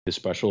a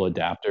special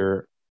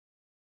adapter.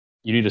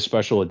 You need a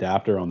special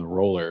adapter on the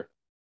roller,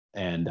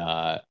 and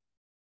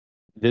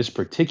this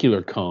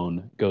particular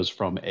cone goes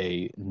from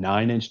a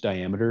 9-inch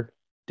diameter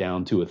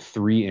down to a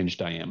 3-inch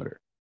diameter,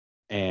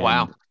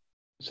 Wow. and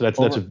so that's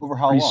a Over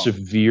how pretty long?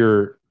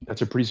 severe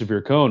that's a pretty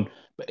severe cone.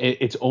 But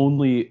it's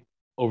only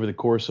over the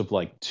course of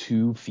like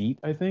 2 feet,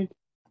 I think.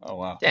 Oh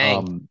wow.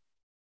 Dang.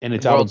 And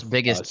it's out World's of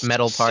biggest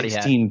metal party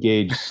hat. 16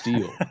 gauge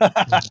steel.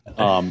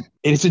 And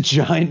it's a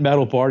giant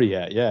metal party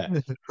hat, yeah.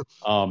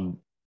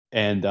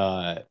 And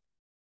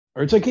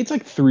or it's like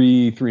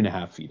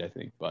 3.5 feet, I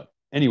think. But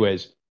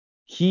anyways,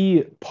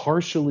 he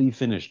partially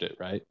finished it,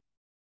 right?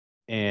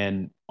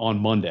 And on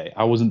Monday,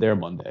 I wasn't there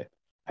Monday.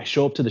 I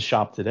show up to the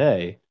shop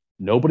today.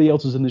 Nobody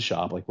else is in the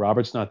shop. Like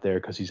Robert's not there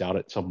because he's out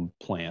at some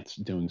plant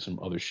doing some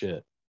other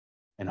shit.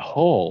 And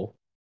Hall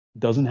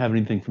doesn't have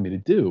anything for me to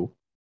do.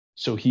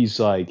 So he's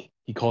like,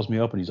 he calls me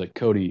up and he's like,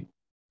 Cody,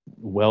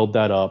 weld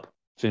that up,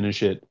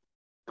 finish it,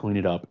 clean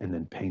it up, and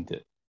then paint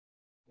it.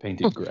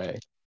 Paint it gray.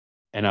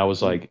 And I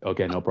was like,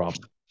 okay, no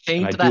problem.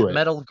 And I Paint do that it.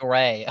 metal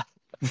gray.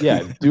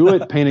 Yeah, do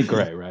it, paint it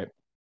gray, right?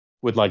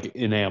 With like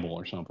enamel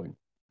or something.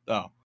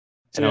 Oh.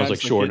 And I was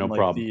like, sure, no getting,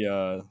 problem.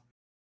 The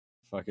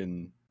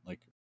fucking like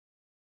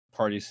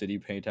Party City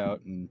paint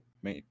out and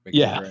make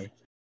Yeah. it gray.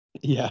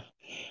 Yeah.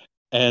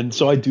 And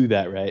so I do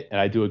that, right? And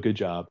I do a good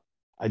job.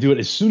 I do it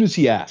as soon as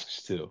he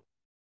asks to.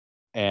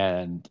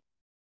 And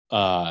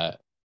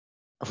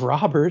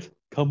Robert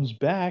comes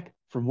back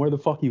from where the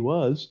fuck he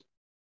was,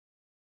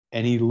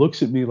 and he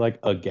looks at me like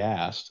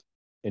aghast,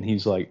 and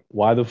he's like,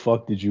 "Why the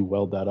fuck did you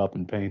weld that up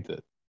and paint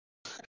it?"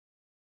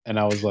 And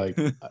I was like,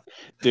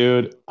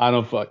 "Dude, I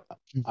don't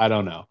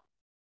know.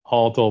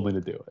 Hall told me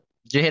to do it."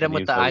 Did you hit him And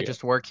with he's the like, I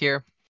just work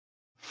here?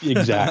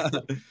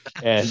 exactly.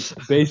 And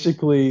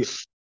basically,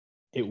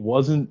 it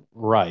wasn't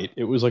right.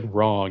 It was like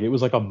wrong. It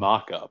was like a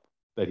mock-up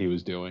that he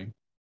was doing.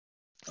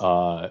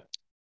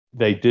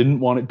 They didn't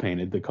want it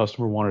painted. The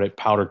customer wanted it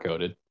powder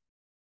coated.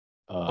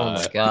 Oh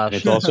my And gosh.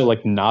 it's also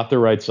like not the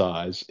right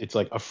size. It's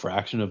like a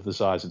fraction of the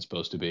size it's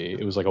supposed to be.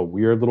 It was like a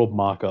weird little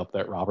mock-up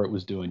that Robert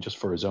was doing just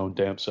for his own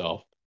damn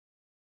self.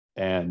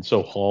 And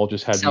so Hall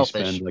just had me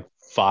Selfish. spend like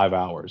 5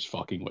 hours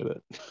fucking with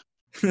it.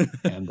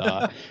 And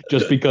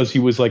just because he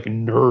was like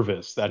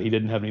nervous that he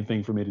didn't have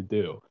anything for me to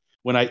do,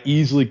 when I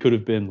easily could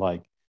have been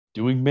like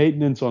doing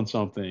maintenance on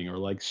something or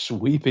like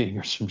sweeping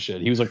or some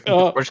shit. He was like,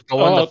 We're just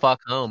going the fuck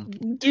home.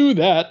 do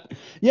that.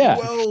 Yeah.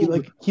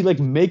 Weld. He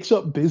makes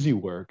up busy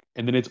work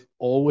and then it's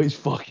always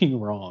fucking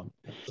wrong.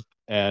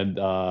 And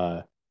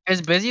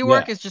His busy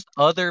work is just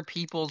other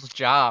people's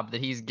job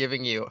that he's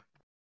giving you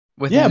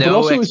with but no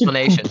also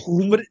explanation.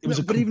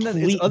 But even then,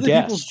 it's other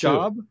people's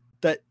job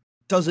that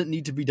doesn't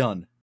need to be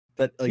done.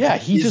 That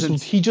like he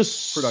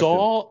just productive.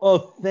 saw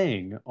a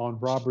thing on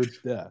Robert's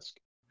desk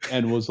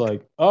and was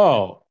like,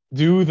 "Oh,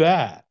 do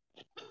that."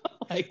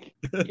 Like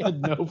he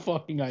had no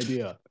fucking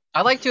idea.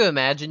 I like to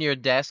imagine your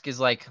desk is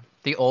like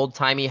the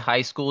old-timey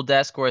high school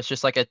desk where it's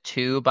just like a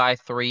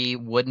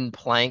 2x3 wooden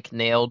plank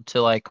nailed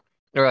to like,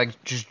 or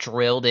like just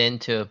drilled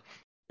into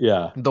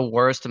the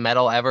worst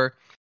metal ever.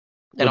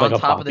 With And like on a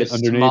top of pocket this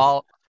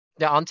underneath.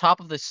 on top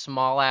of this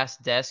small ass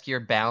desk, you're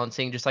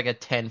balancing just like a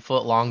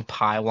 10-foot long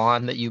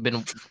pylon that you've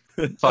been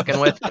fucking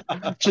with.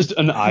 Just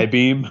an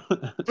I-beam.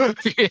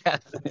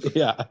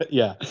 Yeah.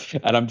 Yeah.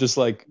 And I'm just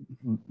like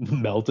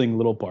melting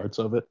little parts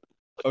of it.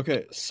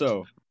 Okay,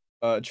 so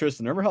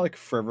Tristan, remember how like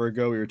forever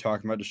ago we were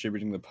talking about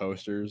distributing the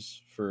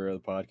posters for the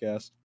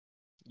podcast?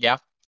 Yeah.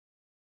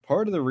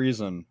 Part of the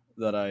reason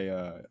that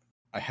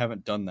I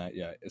haven't done that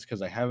yet is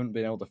because I haven't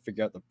been able to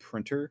figure out the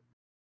printer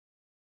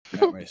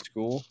at my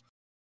school.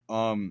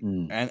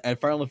 And I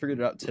finally figured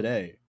it out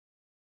today.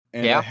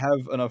 And I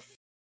have enough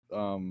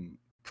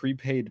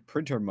prepaid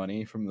printer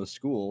money from the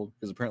school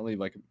because apparently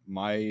like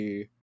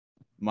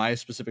my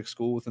specific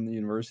school within the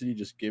university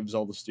just gives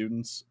all the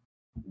students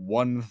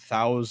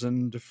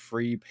 1,000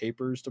 free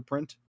papers to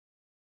print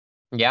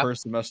per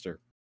semester.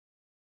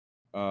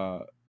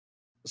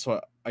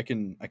 So I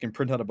can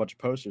print out a bunch of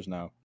posters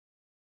now.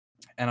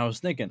 And I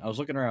was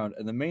looking around,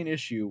 and the main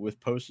issue with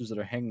posters that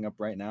are hanging up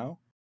right now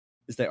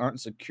is they aren't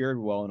secured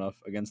well enough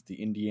against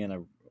the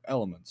Indiana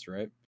elements,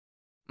 right?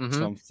 Mm-hmm.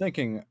 So I'm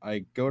thinking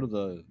I go to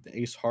the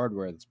Ace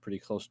Hardware that's pretty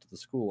close to the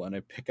school, and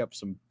I pick up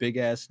some big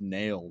ass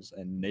nails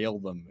and nail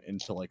them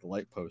into like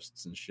light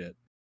posts and shit,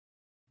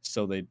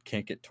 so they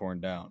can't get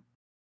torn down.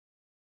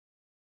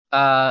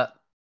 That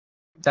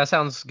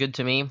sounds good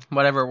to me.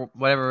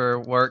 Whatever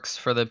works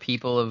for the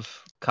people of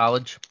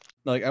college.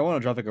 Like I want to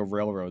drop like a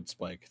railroad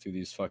spike through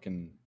these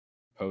fucking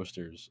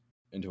posters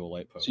into a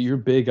light post. So your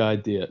big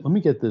idea, let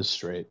me get this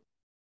straight.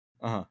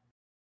 Uh-huh.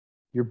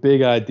 Your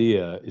big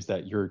idea is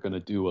that you're going to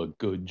do a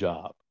good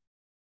job.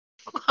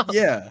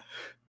 Yeah.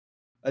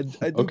 I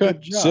do a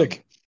good job.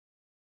 Sick.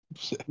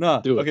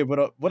 Nah, do it. Okay,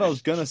 but what I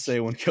was going to say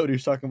when Cody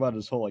was talking about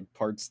his whole like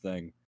parts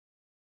thing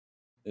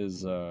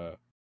is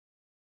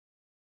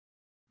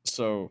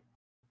so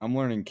I'm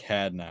learning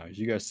CAD now.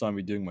 You guys saw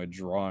me doing my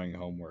drawing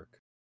homework.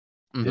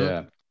 Mm-hmm.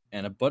 Yeah.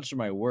 And a bunch of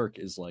my work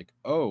is like,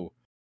 oh,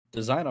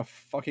 design a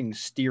fucking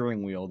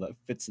steering wheel that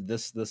fits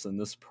this, and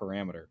this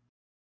parameter.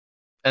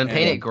 And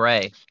paint it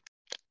gray.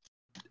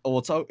 Oh,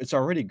 it's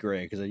already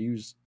gray because I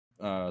use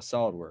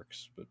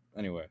SolidWorks. But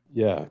anyway.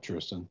 Yeah,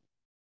 Tristan.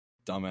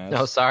 Dumbass.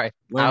 No, sorry.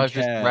 Learn I was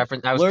CAD.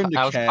 just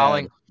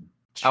referencing.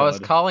 I was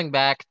calling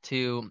back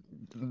to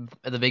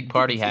the big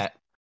party hat.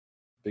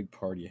 Big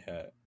party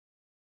hat.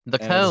 The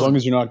cone.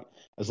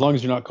 As long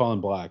as you're not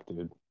calling black,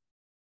 dude.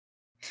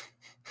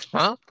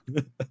 Huh?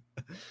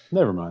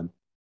 Never mind.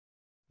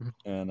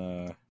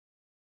 And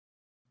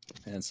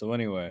so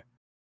anyway,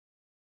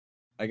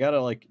 I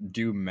gotta like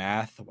do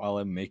math while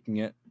I'm making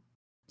it.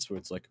 So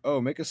it's like, oh,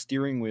 make a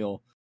steering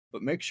wheel,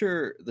 but make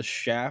sure the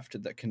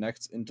shaft that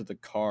connects into the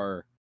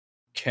car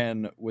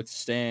can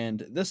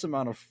withstand this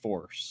amount of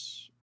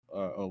force,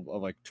 of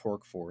like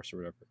torque force or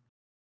whatever.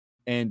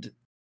 And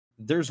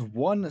there's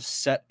one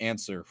set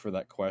answer for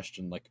that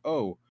question. Like,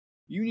 oh,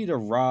 you need a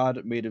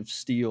rod made of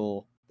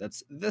steel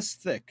that's this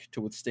thick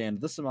to withstand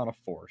this amount of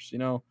force, you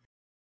know?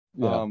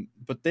 Yeah.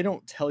 But they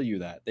don't tell you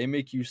that. They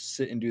make you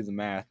sit and do the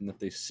math, and if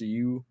they see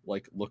you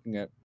like looking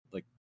at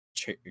like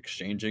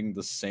exchanging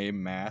the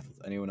same math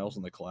with anyone else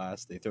in the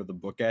class, they throw the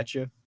book at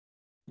you.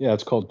 Yeah,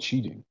 it's called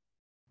cheating.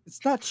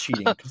 It's not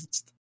cheating because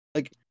it's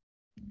like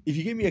if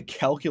you give me a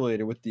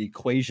calculator with the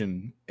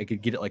equation, I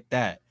could get it like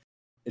that.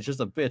 It's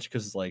just a bitch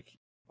because it's like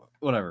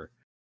whatever.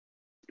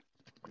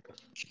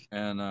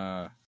 And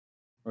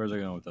where is I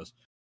going with this?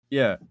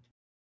 Yeah.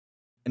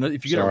 And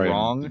if you get it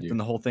wrong, then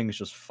the whole thing is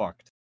just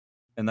fucked.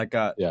 And that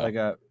got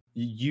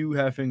you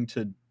having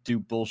to do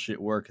bullshit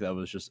work that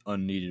was just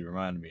unneeded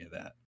reminded me of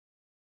that.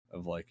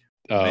 Of like,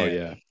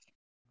 yeah.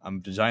 I'm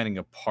designing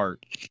a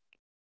part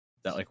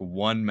that like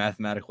one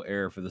mathematical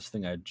error for this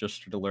thing I just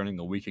started learning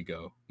a week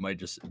ago might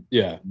just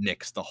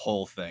nix the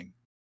whole thing.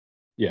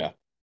 Yeah.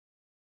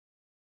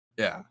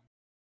 Yeah.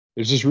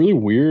 There's this really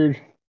weird.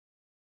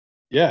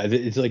 Yeah,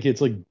 it's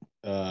like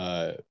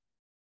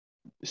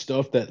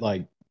stuff that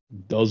like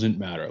doesn't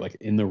matter. Like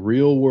in the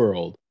real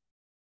world,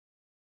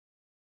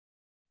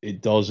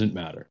 it doesn't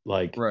matter.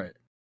 Like, right.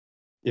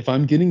 If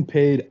I'm getting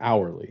paid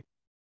hourly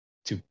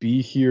to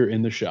be here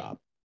in the shop,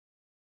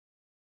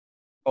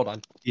 hold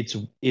on.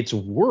 It's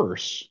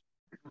worse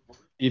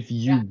if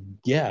you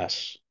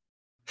guess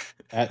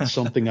at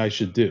something I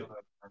should do.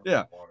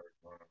 Yeah.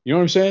 You know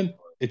what I'm saying?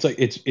 It's like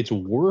it's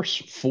worse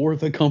for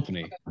the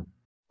company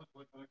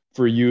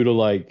for you to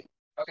like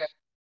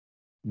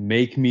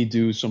make me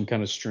do some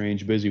kind of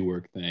strange busy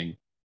work thing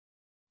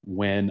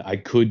when I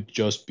could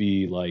just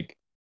be like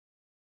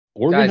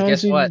organizing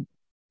guys, guess what?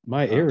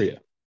 My area.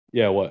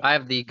 Yeah, what? I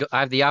have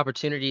the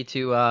opportunity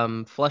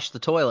to flush the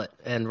toilet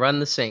and run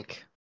the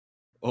sink.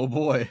 Oh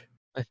boy.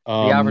 The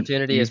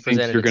opportunity is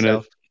presented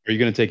itself. Are you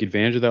gonna take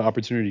advantage of that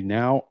opportunity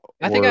now?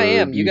 I think I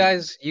am. You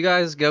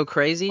guys go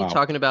crazy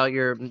talking about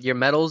your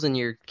metals and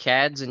your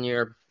CADs and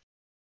your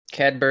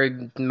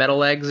Cadbury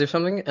metal eggs or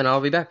something, and I'll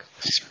be back.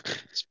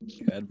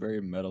 Cadbury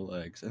metal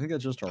eggs. I think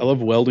that's just I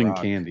love welding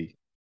candy.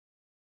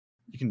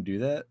 You can do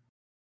that?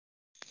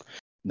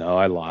 No,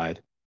 I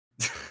lied.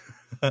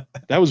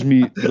 That was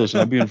me.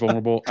 Listen, I'm being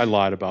vulnerable. I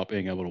lied about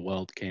being able to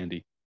weld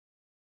candy.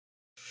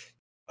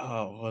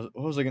 Oh,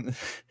 what was I gonna?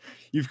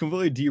 You've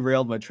completely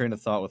derailed my train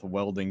of thought with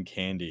welding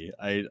candy.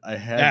 I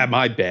had. Yeah,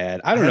 my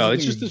bad. I don't know.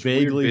 It's just this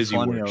vaguely weird busy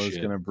funny work I was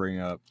shit. gonna bring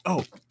up.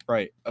 Oh,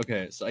 right.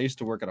 Okay, so I used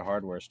to work at a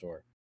hardware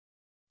store.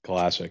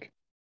 Classic.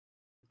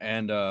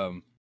 And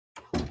have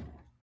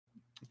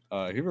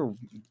you ever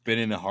been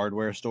in a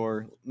hardware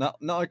store?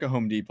 Not like a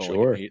Home Depot.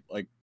 Sure.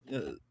 Like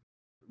a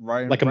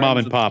mom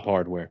and pop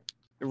hardware.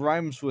 It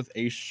rhymes with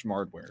Ace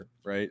Schmardware,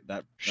 right?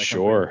 That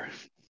sure.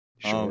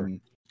 Sure.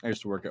 I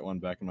used to work at one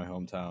back in my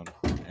hometown,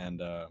 and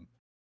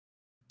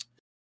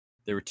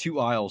there were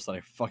two aisles that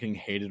I fucking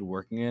hated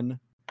working in.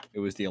 It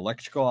was the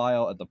electrical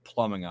aisle and the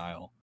plumbing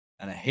aisle,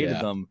 and I hated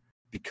them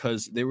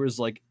because there was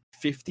like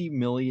 50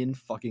 million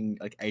fucking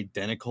like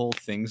identical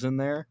things in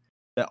there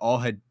that all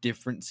had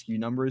different SKU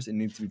numbers and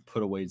needed to be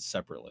put away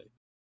separately.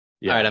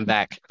 Yeah. All right, I'm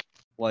back.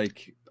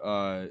 Like,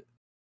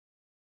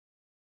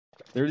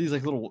 there are these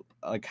like little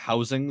like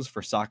housings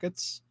for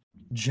sockets.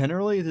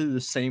 Generally, they're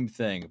the same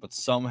thing, but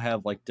some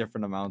have like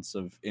different amounts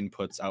of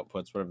inputs,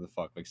 outputs, whatever the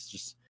fuck. Like, it's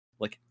just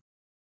like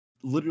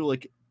literally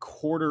like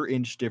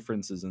quarter-inch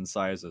differences in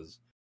sizes.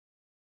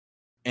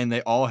 And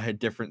they all had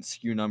different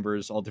SKU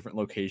numbers, all different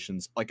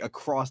locations, like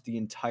across the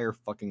entire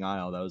fucking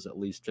aisle that was at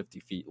least 50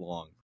 feet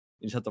long.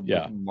 You just have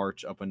to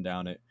march up and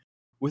down it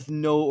with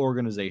no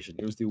organization.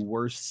 It was the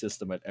worst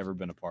system I'd ever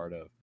been a part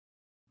of.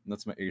 And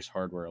that's my Ace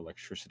Hardware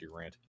electricity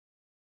rant.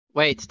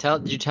 Wait,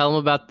 did you tell them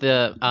about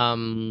the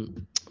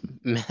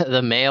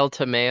male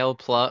to male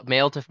plug,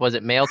 was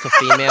it male to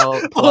female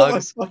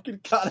plugs? Oh my fucking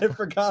god, I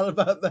forgot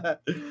about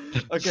that.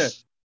 Okay.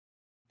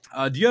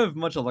 Do you have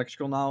much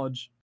electrical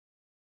knowledge?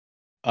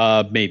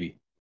 Maybe.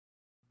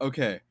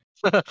 Okay.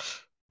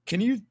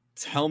 Can you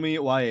tell me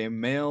why a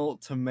male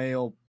to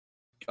male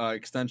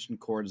extension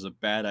cord is a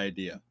bad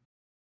idea?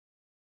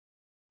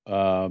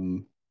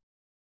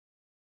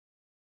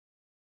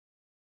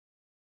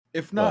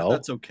 If not,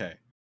 that's okay.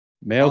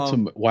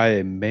 Why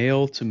a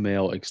male to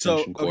male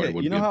extension cord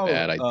would be a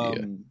bad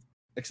idea.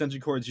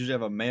 Extension cords usually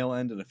have a male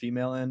end and a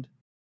female end?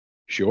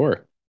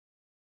 Sure.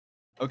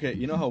 Okay,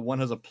 you know how one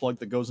has a plug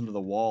that goes into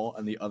the wall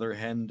and the other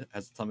end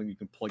has something you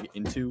can plug it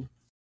into?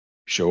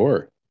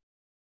 Sure.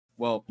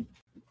 Well,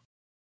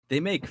 they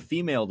make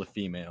female to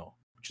female,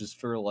 which is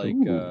for like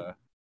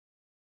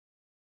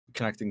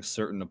connecting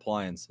certain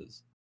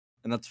appliances.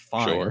 And that's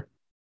fine. Sure.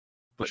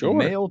 But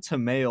male to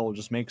male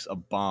just makes a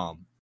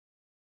bomb.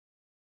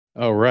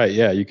 Oh, right.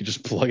 Yeah, you could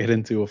just plug it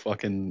into a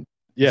fucking...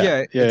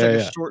 It's like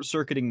a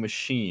short-circuiting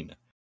machine.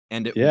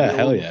 And it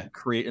will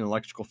create an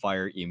electrical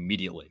fire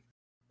immediately.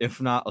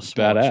 If not a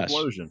small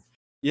explosion.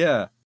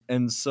 Yeah.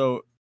 And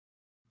so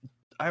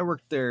I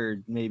worked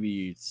there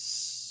maybe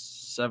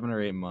 7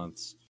 or 8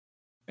 months.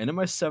 And in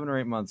my 7 or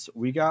 8 months,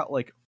 we got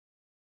like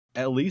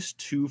at least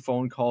 2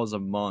 phone calls a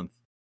month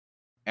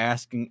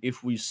asking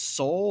if we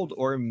sold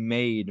or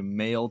made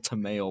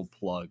male-to-male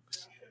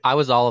plugs. I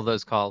was all of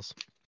those calls.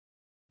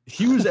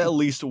 He was at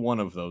least one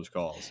of those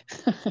calls.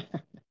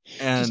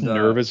 And just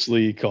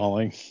nervously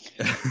calling.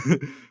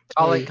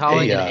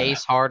 calling an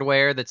Ace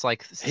Hardware that's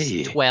like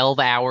 12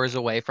 hours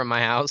away from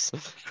my house.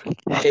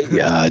 Hey,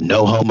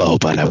 no homo,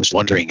 but I was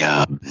wondering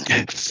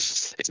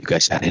if you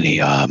guys had any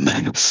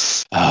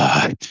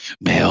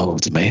male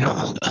to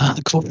male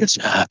cords.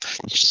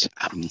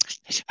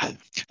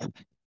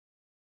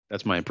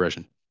 That's my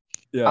impression.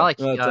 Yeah, I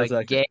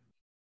like gay.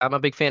 I'm a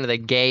big fan of the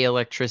gay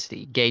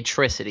electricity,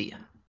 gaytricity.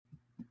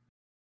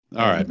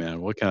 All right,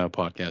 man. What kind of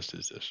podcast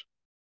is this?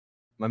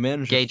 My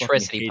manager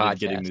Gaytricity hated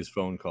getting these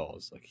phone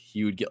calls. Like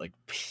he would get like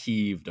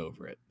peeved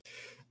over it.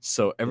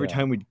 So every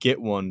time we'd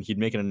get one, he'd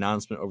make an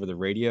announcement over the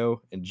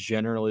radio, and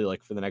generally,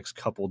 like for the next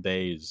couple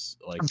days,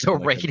 like the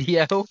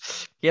radio.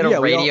 He had a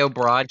radio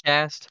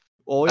broadcast.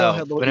 Well, we all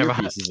had little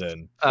earpieces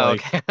in. Oh,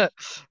 okay.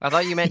 I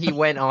thought you meant he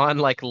went on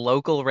like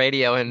local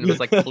radio and was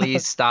like,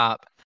 "Please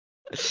stop."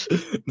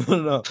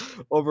 No.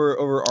 Over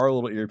our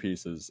little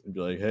earpieces, and be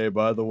like, "Hey,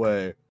 by the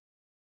way,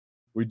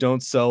 we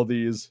don't sell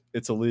these.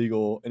 It's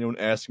illegal. Anyone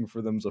asking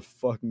for them is a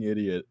fucking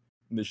idiot,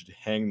 and they should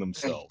hang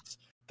themselves."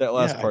 That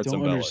last part's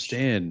embellished.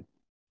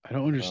 I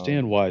don't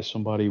understand why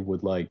somebody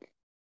would like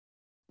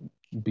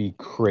be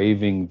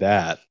craving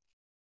that.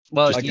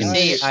 Well, you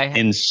see,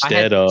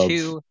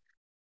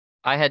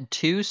 I had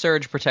 2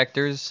 surge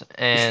protectors,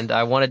 and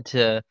I wanted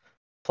to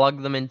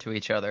plug them into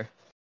each other.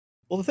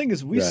 Well, the thing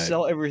is, we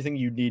sell everything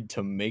you need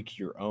to make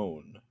your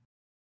own.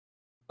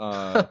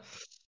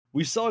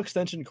 We sell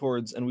extension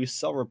cords, and we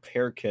sell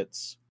repair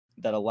kits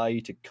that allow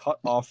you to cut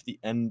off the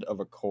end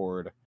of a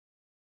cord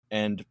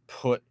and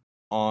put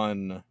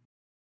on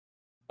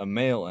a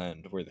male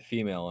end where the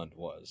female end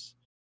was.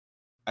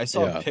 I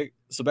saw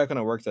so back when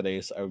I worked at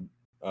Ace,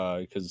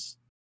 because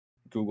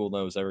Google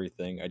knows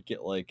everything, I'd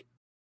get like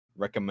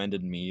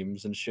recommended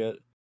memes and shit,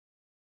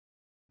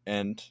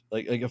 and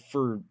like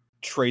for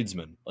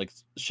tradesmen, like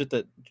shit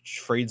that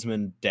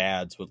tradesmen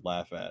dads would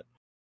laugh at.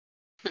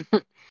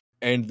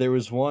 And there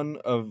was one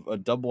of a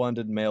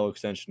double-ended male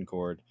extension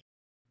cord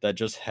that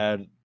just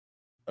had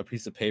a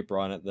piece of paper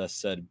on it that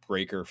said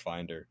breaker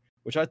finder,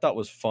 which I thought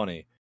was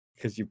funny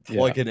because you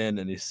plug it in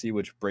and you see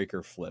which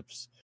breaker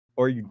flips,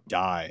 or you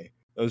die.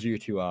 Those are your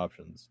 2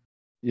 options.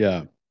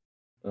 Yeah.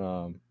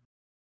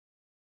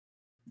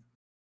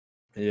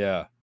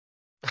 Yeah.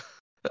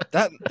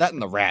 That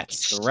and the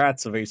rats. The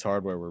rats of Ace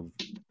Hardware were...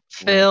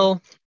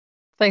 Phil,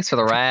 thanks for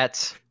the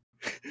rats.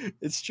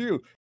 It's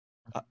true.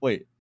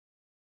 Wait.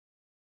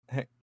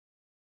 Hey,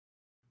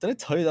 did I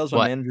tell you that was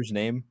my manager's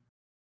name?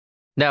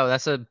 No,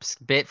 that's a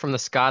bit from the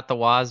Scott the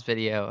Woz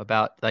video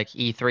about like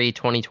E3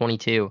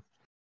 2022.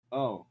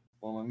 Oh,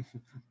 well,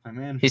 my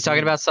manager. He's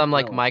talking about some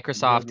like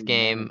Microsoft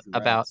game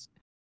about.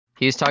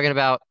 He was talking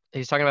about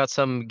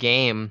some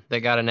game that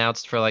got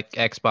announced for like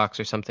Xbox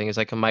or something. It's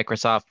like a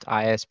Microsoft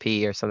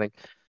ISP or something.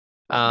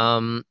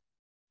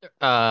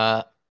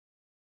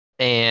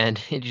 And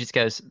he just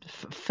goes,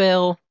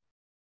 "Phil,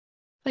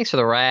 thanks for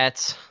the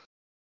rats."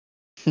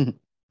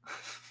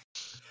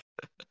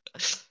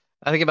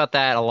 I think about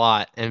that a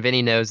lot, and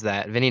Vinny knows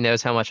that. Vinny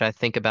knows how much I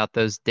think about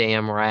those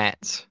damn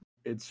rats.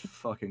 It's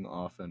fucking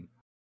often.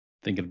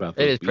 Thinking about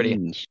those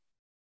beans.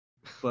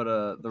 But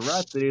the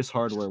rats at Ace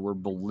Hardware were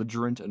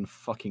belligerent and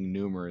fucking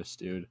numerous,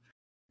 dude.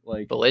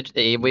 Like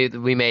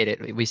we made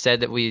it. We said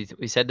that we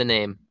said the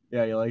name.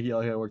 Yeah, you like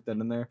I worked that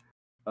in there.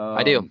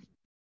 I do.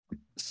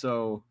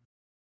 So,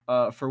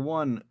 for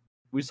one,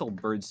 we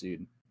sold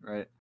birdseed,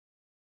 right?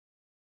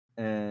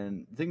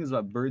 And the thing is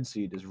about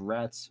birdseed is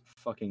rats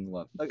fucking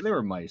love. Like they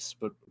were mice,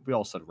 but we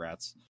all said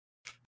rats.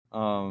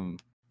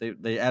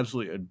 They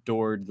absolutely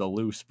adored the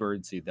loose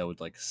birdseed that would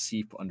like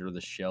seep under the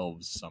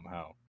shelves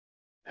somehow.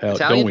 Hell,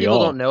 Italian people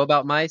don't know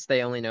about mice;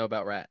 they only know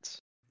about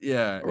rats.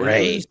 Yeah,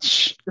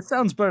 rats. It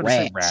sounds better to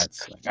say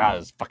rats. Like,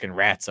 there's fucking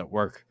rats at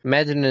work.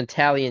 Imagine an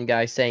Italian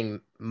guy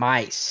saying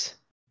mice,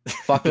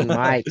 fucking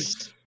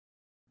mice.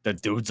 The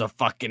dude's a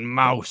fucking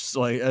mouse.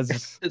 Like,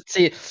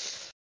 see.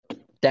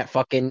 That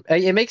fucking...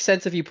 It makes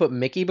sense if you put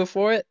Mickey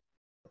before it.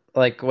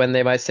 Like, when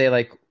they might say,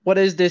 like, what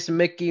is this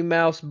Mickey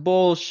Mouse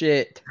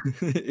bullshit?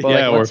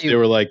 Yeah, or if they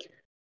were like,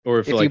 or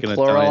if like an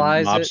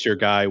Italian mobster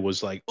guy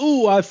was like,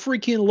 "Ooh, I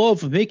freaking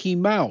love Mickey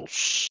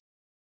Mouse."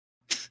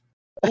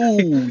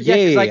 Ooh,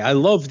 yeah, like, I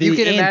love the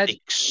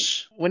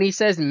antics. Imagine, when he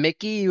says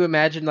Mickey, you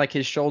imagine like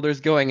his shoulders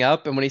going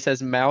up, and when he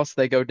says mouse,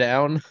 they go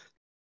down.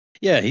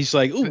 Yeah, he's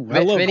like, "Ooh, I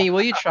love." Vinny,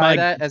 will you try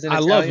that as an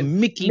Italian? I love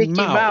Mickey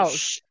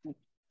Mouse.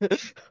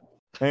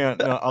 Hang on,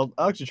 no, I'll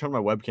actually turn my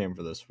webcam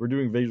for this. We're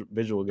doing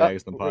visual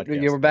gags on the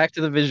podcast. We're back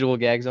to the visual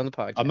gags on the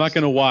podcast. I'm not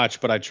going to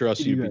watch, but I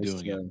trust you to be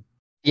doing it.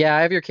 Yeah,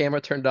 I have your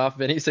camera turned off,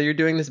 Vinny, so you're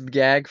doing this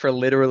gag for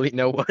literally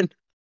no one.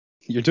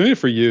 You're doing it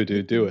for you,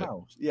 dude. Do it.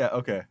 Yeah,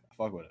 okay.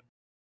 Fuck with it.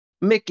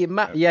 Mickey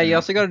Mouse. Yeah, you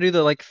also got to do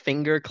the like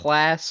finger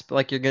clasp,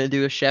 like you're going to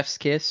do a chef's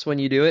kiss when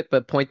you do it,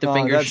 but point the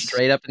finger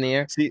straight up in the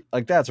air. See,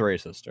 like that's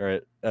racist, all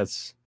right?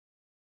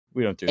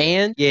 We don't do that.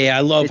 And yeah,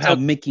 I love how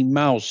Mickey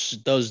Mouse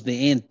does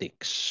the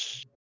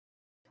antics.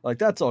 Like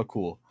that's all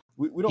cool.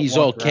 We don't. He's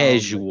all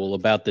casual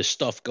about the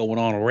stuff going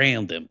on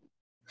around him.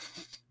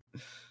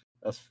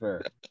 That's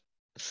fair.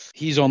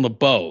 He's on the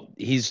boat.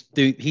 He's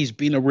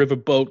been a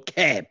riverboat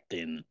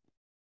captain.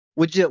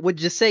 Would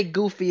you say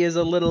Goofy is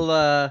a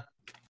little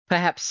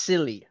perhaps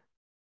silly?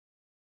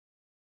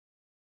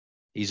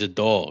 He's a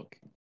dog.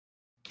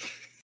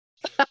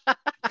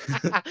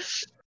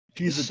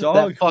 He's a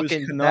dog who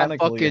is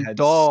canonically had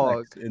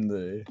sex in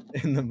the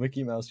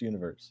Mickey Mouse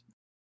universe.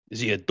 Is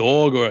he a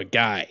dog or a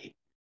guy?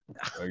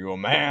 Are you a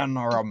man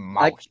or a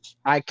mouse?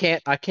 I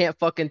can't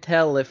fucking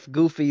tell if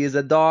Goofy is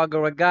a dog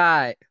or a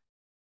guy.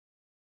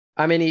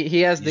 I mean,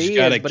 he has the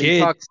ears, but he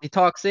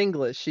talks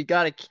English. He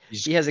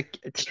has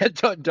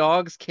a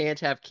dogs can't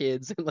have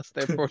kids unless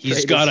they're portrayed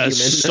He's got as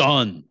a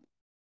son.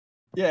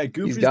 Yeah,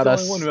 Goofy's the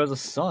only one who has a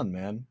son,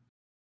 man.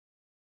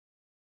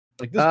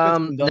 Like this.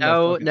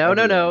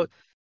 No.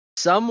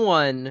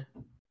 Someone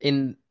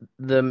in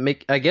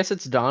I guess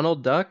it's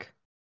Donald Duck.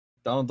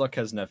 Donald Duck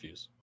has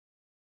nephews.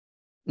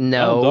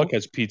 No. Donald Duck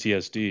has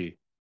PTSD.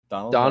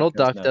 Donald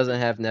Duck doesn't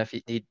have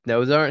nephews.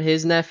 Those aren't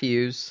his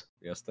nephews.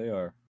 Yes, they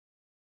are.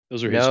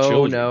 Those are his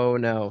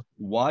children. No.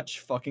 Watch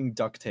fucking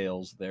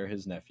DuckTales. They're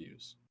his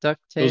nephews. DuckTales.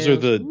 Those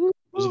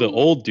are the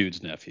old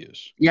dude's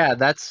nephews. Yeah,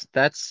 that's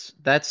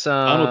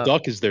Donald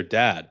Duck is their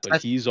dad,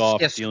 but he's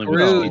off dealing with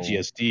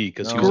PTSD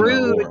because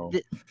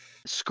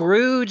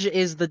Scrooge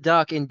is the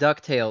duck in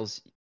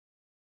DuckTales.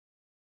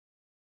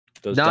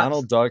 Does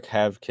Donald Duck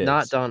have kids?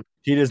 Not Don.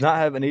 He does not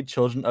have any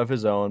children of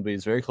his own, but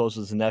he's very close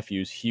with his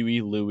nephews,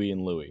 Huey, Louie,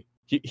 and Louie.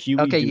 Dewey,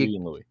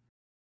 and Louie.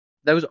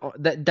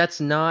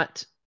 That's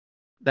not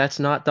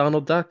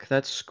Donald Duck.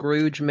 That's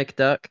Scrooge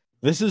McDuck.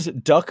 This is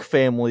Duck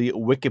Family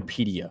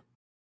Wikipedia.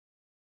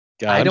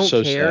 God, I'm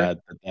so sad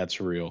that that's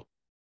real.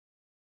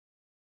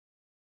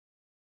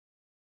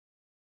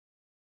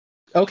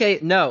 Okay,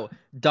 no.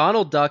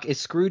 Donald Duck is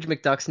Scrooge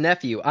McDuck's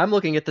nephew. I'm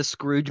looking at the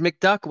Scrooge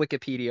McDuck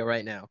Wikipedia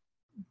right now.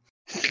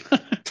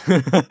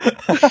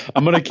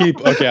 I'm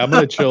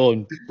gonna chill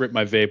and rip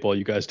my vape while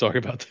you guys talk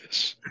about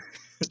this.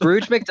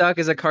 Scrooge McDuck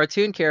is a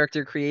cartoon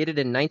character created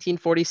in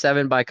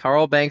 1947 by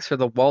Carl Banks for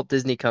the Walt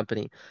Disney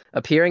Company.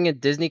 Appearing in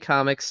Disney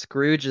Comics,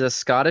 Scrooge is a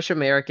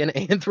Scottish-American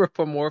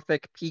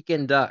anthropomorphic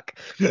Pekin duck.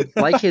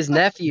 Like his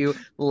nephew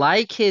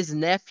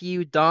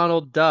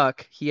Donald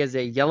Duck, he has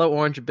a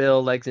yellow-orange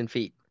bill, legs, and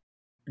feet.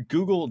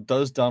 Google,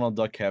 does Donald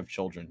Duck have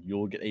children? You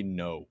will get a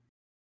no.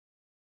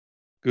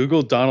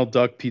 Google Donald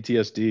Duck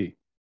PTSD.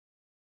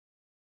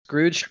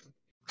 Scrooge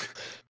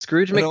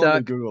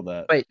McDuck. Google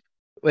that. Wait.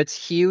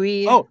 It's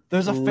Huey. Oh,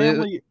 there's a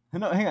family.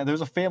 No, hang on.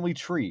 There's a family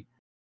tree.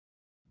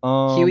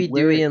 Huey,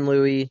 Dewey, and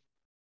Louie,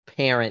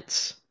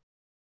 parents.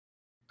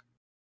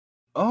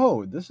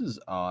 Oh, this is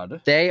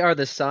odd. They are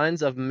the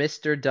sons of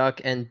Mr.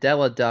 Duck and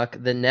Della Duck,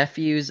 the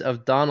nephews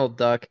of Donald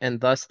Duck, and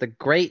thus the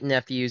great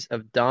nephews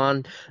of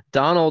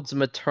Donald's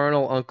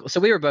maternal uncle. So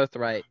we were both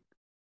right.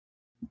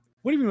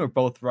 What do you mean we're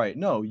both right?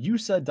 No, you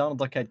said Donald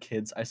Duck had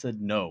kids. I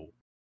said no.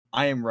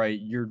 I am right.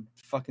 You're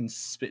fucking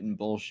spitting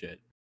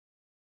bullshit.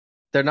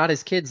 They're not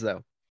his kids,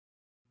 though.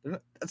 I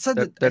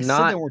said they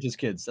weren't his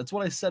kids. That's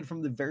what I said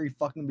from the very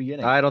fucking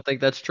beginning. I don't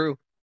think that's true.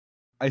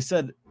 I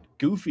said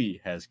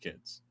Goofy has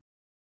kids.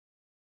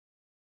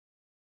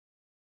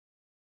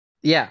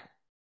 Yeah.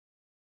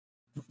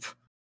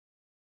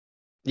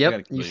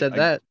 Yep, you said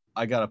that.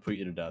 I gotta put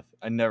you to death.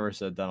 I never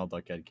said Donald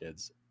Duck had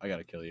kids. I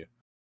gotta kill you.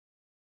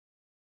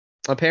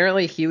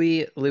 Apparently,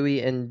 Huey,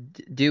 Louie, and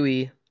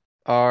Dewey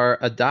are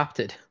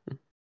adopted.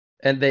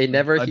 And they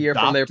never hear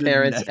from their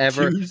parents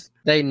ever.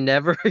 They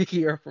never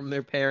hear from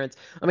their parents.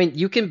 I mean,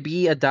 you can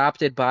be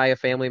adopted by a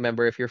family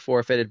member if you're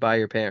forfeited by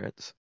your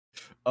parents.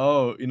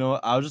 Oh,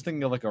 I was just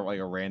thinking of like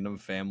a random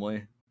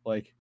family,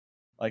 like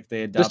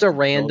they adopt just a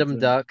random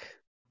duck.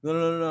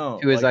 No.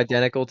 Who is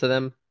identical to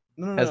them?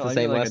 No. Has the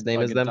same last name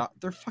as them.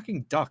 They're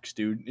fucking ducks,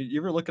 dude. You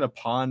ever look at a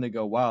pond and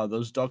go, "Wow,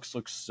 those ducks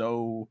look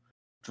so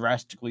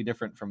drastically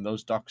different from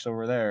those ducks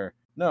over there"?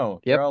 No,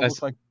 they all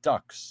look like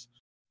ducks.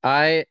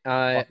 You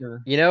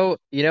know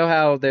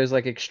how there's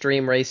like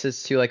extreme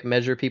races to like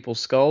measure people's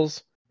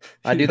skulls?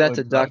 I do that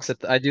to ducks.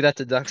 I do that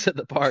to ducks at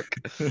the park.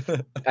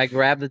 I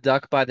grab the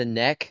duck by the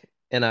neck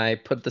and I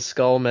put the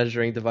skull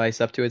measuring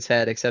device up to its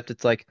head, except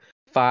it's like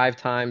 5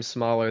 times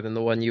smaller than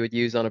the one you would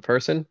use on a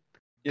person,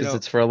 because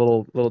it's for a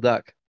little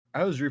duck.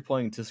 I was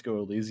replaying Disco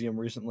Elysium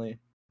recently,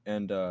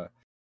 and I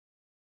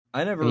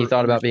never. And you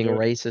thought about being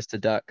racist to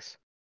ducks.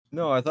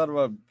 No, I thought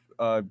about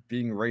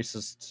being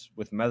racist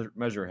with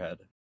Measurehead,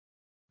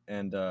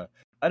 and I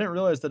didn't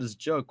realize that his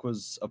joke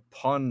was a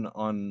pun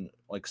on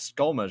like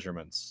skull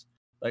measurements.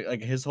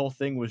 Like his whole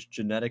thing was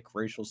genetic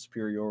racial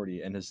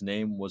superiority, and his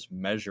name was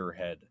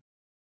Measurehead.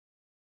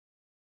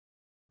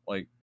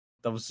 Like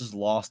that was just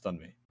lost on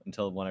me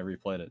until when I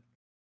replayed it.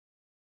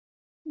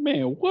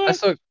 Man,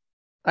 what?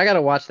 I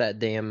gotta watch that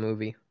damn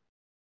movie.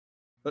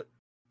 But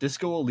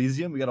Disco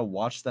Elysium, we gotta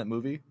watch that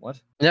movie. What?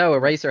 No,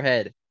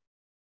 Eraserhead.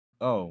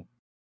 Oh.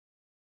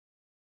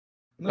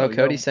 No,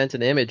 Cody sent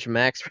an image.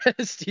 Max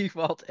Res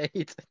Default 8.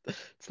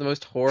 It's the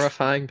most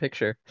horrifying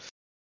picture.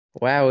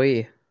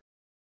 Wowee.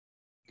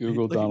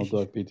 Google Donald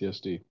Duck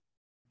PTSD.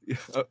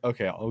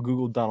 Okay, I'll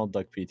Google Donald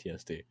Duck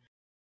PTSD.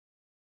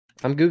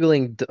 I'm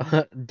Googling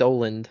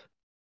Doland.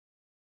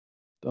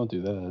 Don't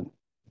do that.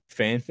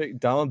 Fanfic?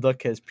 Donald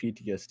Duck has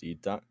PTSD.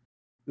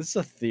 This is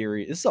a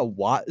theory. This is a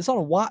It's on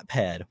a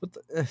Wattpad. What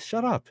the?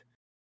 Shut up.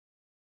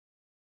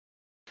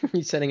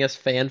 You sending us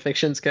fan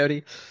fictions,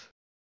 Cody?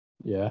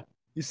 Yeah.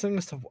 You sending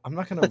us to? I'm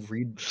not gonna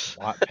read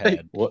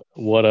Wattpad.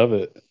 What of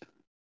it?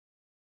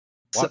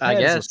 Wattpad I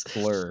guess. is a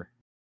slur.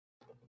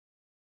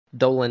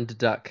 Doland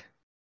Duck.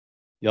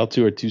 Y'all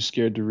two are too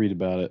scared to read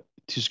about it.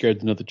 Too scared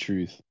to know the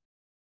truth.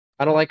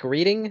 I don't like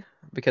reading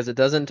because it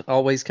doesn't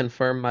always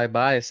confirm my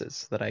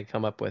biases that I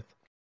come up with.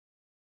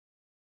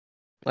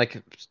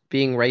 Like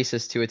being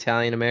racist to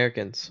Italian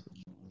Americans.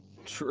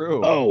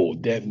 True. Oh,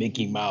 that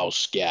Mickey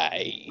Mouse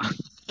guy.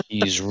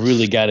 He's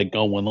really got it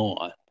going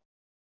on.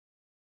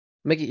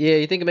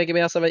 You think Mickey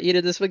Mouse ever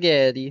eaten the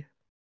spaghetti?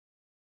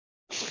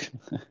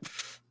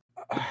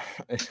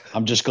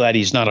 I'm just glad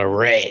he's not a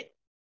rat.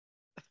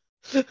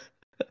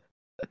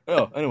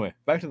 Oh, anyway,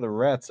 back to the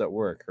rats at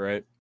work,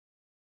 right?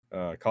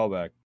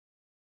 Callback.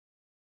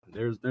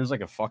 There's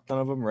like a fuck ton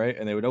of them, right?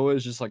 And they would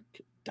always just like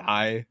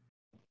die,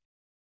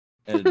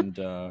 and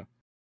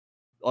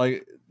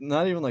like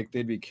not even like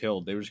they'd be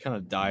killed. They would just kind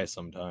of die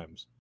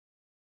sometimes.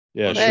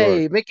 Yeah,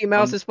 hey, sure. Mickey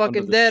Mouse is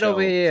fucking dead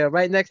over here,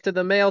 right next to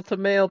the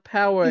male-to-male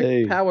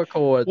power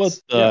cords.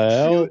 What the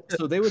hell?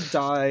 So they would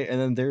die,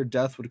 and then their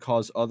death would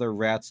cause other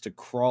rats to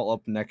crawl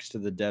up next to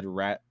the dead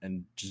rat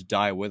and just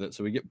die with it.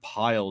 So we get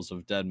piles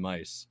of dead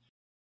mice,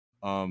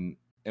 and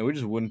we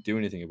just wouldn't do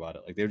anything about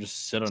it. Like they would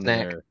just sit on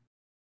there,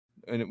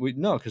 and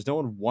because no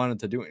one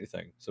wanted to do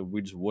anything, so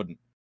we just wouldn't.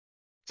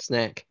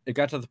 Snack. It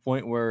got to the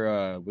point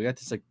where we got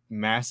this like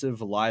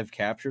massive live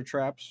capture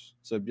traps.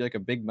 So it'd be like a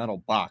big metal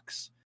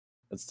box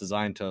that's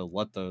designed to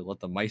let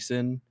the mice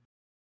in,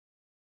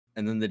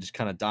 and then they just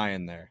kind of die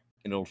in there,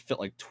 and it'll fit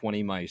like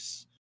 20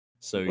 mice,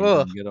 so you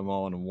can get them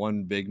all in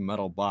one big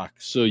metal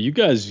box. So you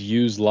guys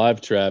use live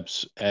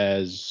traps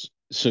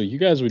so you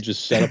guys would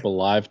just set up a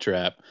live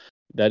trap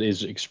that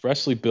is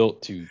expressly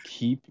built to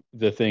keep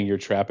the thing you're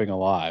trapping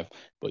alive,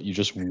 but you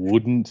just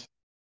wouldn't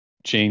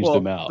change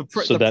them out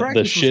so that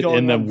the shit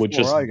in them would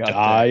just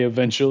die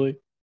eventually.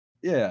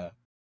 Yeah,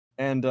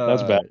 and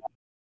that's bad.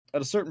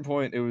 At a certain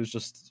point, it was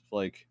just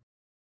like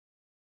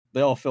they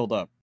all filled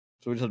up.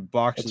 So we just had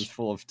boxes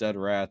full of dead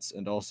rats,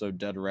 and also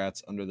dead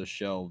rats under the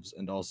shelves,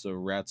 and also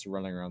rats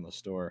running around the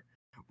store.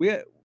 We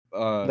had,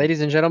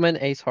 ladies and gentlemen,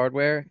 Ace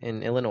Hardware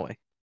in Illinois.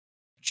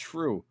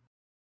 True.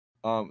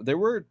 There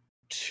were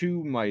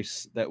 2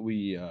 mice that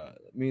me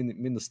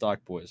and the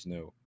stock boys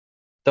knew.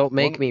 Don't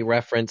make me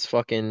reference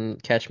fucking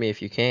Catch Me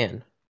If You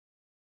Can.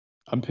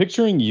 I'm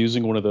picturing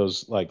using one of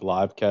those like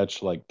live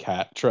catch like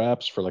cat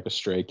traps for like a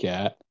stray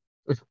cat.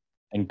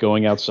 And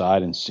going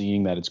outside and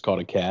seeing that it's caught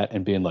a cat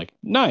and being like,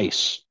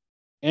 nice.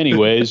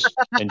 Anyways,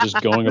 and just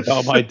going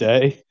about my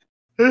day.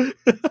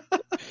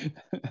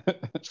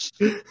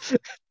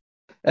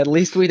 At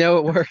least we know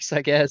it works,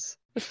 I guess.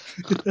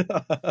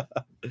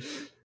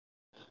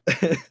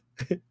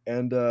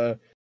 And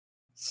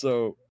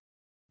so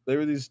there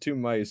were these 2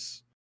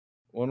 mice.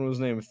 One was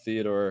named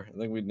Theodore. I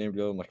think we named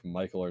the other one like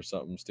Michael or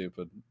something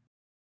stupid.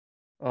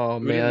 Oh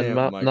man,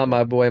 not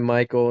my boy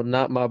Michael.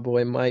 Not my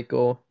boy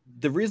Michael.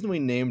 The reason we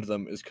named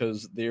them is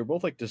because they were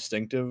both like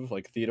distinctive.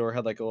 Like Theodore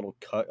had like a little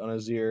cut on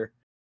his ear,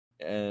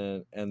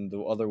 and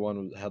the other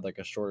one had like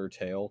a shorter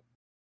tail,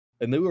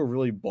 and they were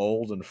really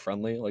bold and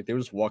friendly. Like they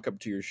would just walk up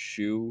to your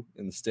shoe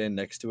and stand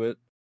next to it,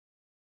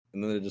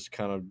 and then they just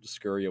kind of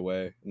scurry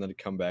away, and then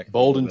come back.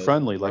 Bold and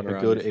friendly, like a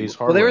good Ace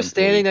Hardware. Well, they were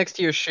standing next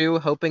to your shoe,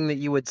 hoping that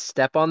you would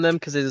step on them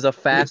because it is a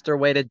faster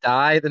way to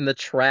die than the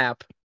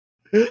trap.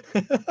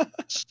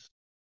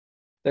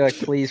 They're like,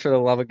 please, for the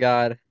love of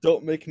God,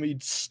 don't make me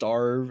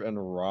starve and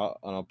rot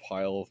on a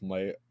pile of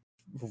my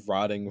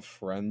rotting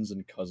friends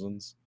and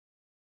cousins.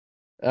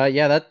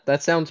 Yeah,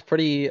 that sounds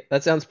pretty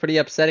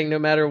upsetting. No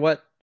matter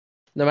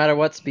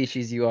what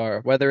species you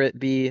are, whether it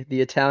be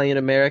the Italian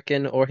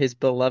American or his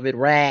beloved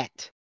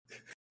rat.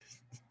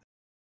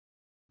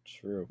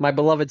 True. My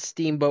beloved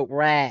steamboat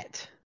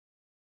rat.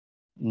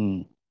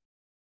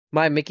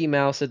 My Mickey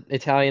Mouse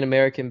Italian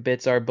American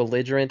bits are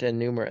belligerent and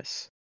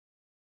numerous.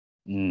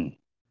 Mm.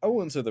 I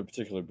wouldn't say they're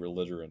particularly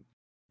belligerent.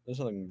 There's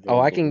something Oh,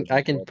 very I can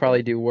belligerent probably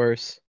about do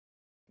worse.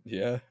 that.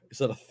 Yeah, is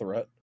that a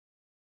threat?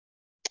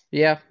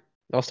 Yeah,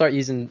 I'll start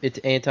using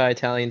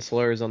anti-Italian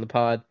slurs on the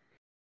pod.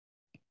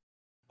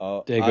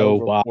 They I'll go,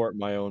 wow. report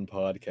my own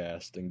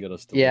podcast and get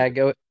us deleted. Yeah,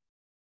 go.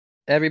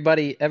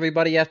 Everybody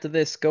after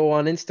this, go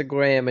on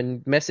Instagram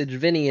and message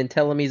Vinny and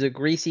tell him he's a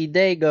greasy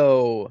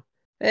dago.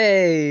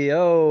 Hey,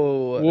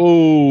 oh.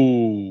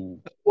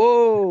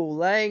 Whoa,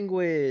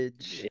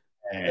 language.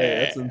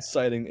 Hey, that's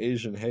inciting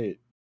Asian hate.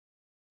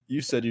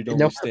 You said you'd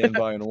only No. stand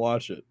by and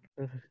watch it.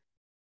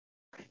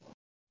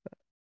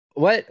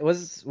 What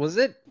was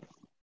it?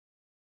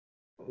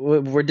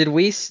 Where did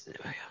we?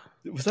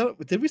 Was that?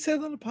 Did we say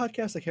that on the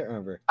podcast? I can't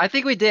remember. I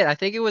think we did. I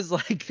think it was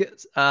like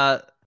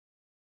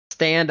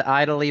stand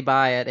idly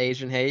by at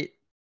Asian hate.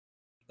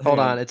 Hold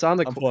on, it's on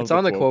the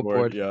quote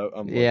board. Yeah,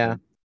 I'm looking.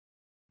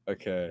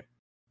 Okay.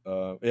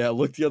 Yeah,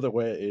 look the other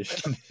way at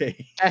Asian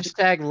hate.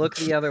 Hashtag look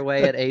the other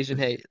way at Asian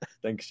hate.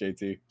 Thanks,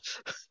 JT.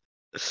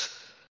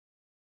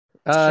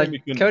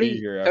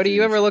 Cody,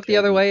 you ever look the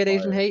other way at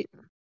Asian hate?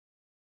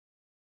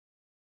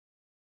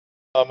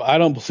 I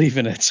don't believe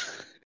in it.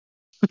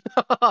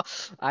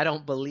 I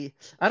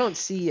don't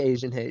see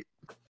Asian hate.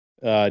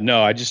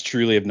 No, I just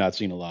truly have not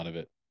seen a lot of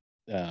it.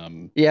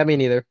 Yeah, me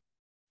neither.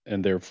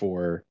 And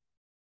therefore,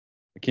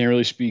 I can't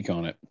really speak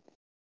on it.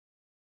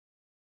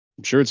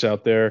 I'm sure it's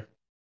out there.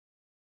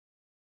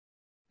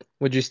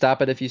 Would you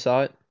stop it if you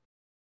saw it?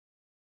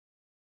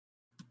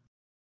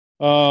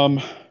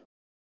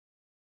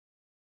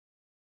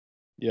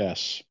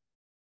 Yes.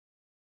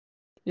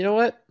 You know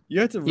what?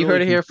 You have to really you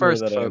heard it here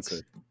first, folks.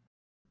 Answer.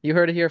 You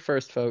heard it here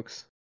first,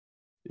 folks.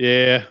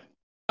 Yeah,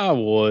 I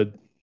would.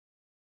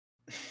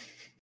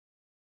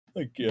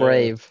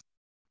 Brave.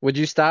 Would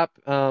you stop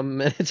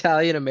an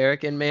Italian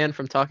American man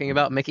from talking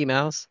about Mickey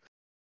Mouse?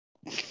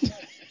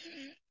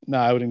 No,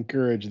 I would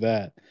encourage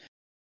that.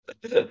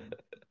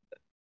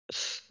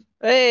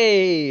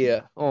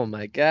 Hey! Oh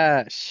my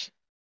gosh.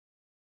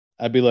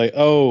 I'd be like,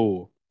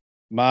 oh,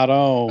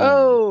 Madon.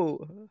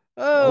 Oh,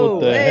 what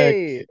the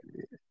hey. heck?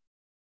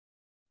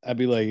 I'd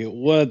be like,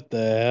 what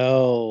the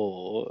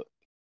hell?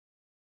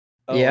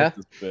 I don't like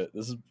this bit.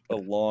 This is a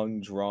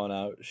long,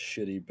 drawn-out,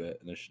 shitty bit,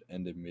 and it should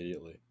end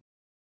immediately.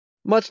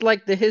 Much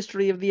like the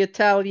history of the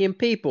Italian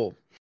people.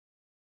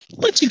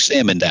 Let's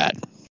examine that.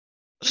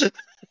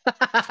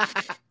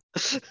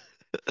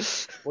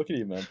 What could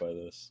he meant by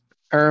this?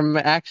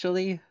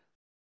 Actually.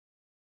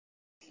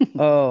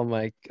 Oh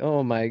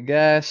my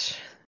gosh.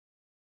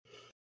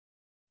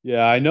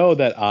 Yeah, I know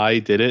that I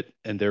did it,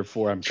 and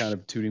therefore I'm kind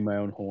of tooting my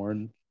own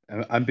horn.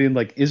 I'm being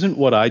like, isn't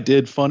what I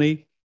did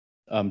funny?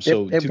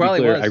 So it to be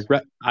clear,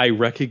 was. I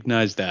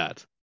recognize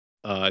that.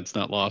 It's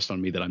not lost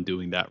on me that I'm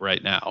doing that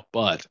right now,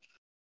 but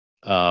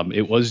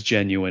it was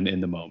genuine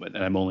in the moment,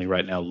 and I'm only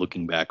right now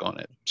looking back on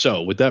it.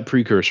 So with that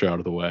precursor out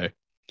of the way,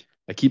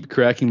 I keep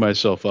cracking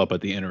myself up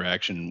at the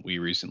interaction we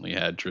recently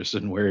had,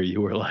 Tristan, where you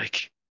were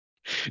like,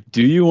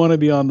 do you want to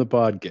be on the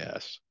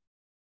podcast?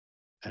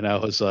 And I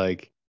was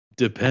like,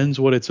 depends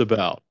what it's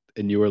about.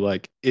 And you were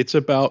like, it's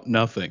about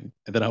nothing.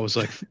 And then I was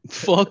like,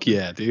 fuck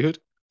yeah, dude.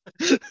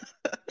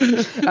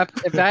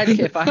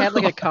 If I had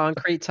like a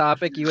concrete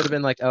topic, you would have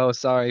been like, oh,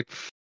 sorry.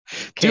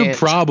 Dude,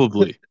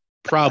 probably.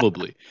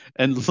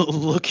 And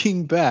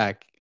looking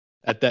back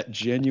at that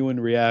genuine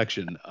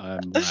reaction,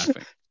 I'm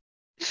laughing.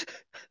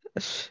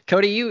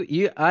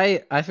 Cody,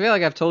 I feel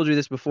like I've told you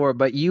this before,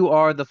 but you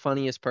are the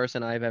funniest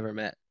person I've ever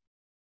met.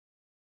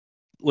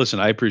 Listen,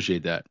 I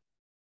appreciate that.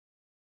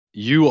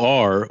 You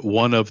are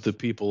one of the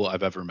people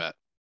I've ever met.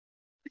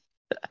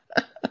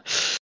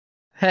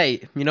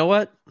 Hey, you know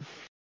what?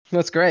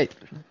 That's great.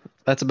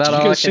 That's about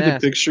all I can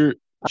ask. Did you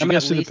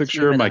guys see the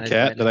picture of my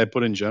cat that I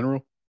put in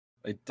general?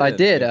 I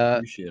did. I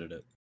appreciated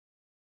it.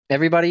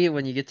 Everybody,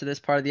 when you get to this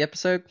part of the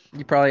episode,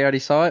 you probably already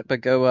saw it,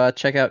 but go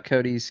check out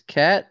Cody's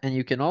cat, and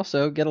you can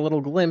also get a little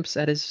glimpse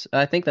at his.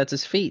 I think that's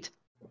his feet.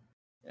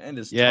 And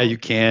his. Yeah, tongue. You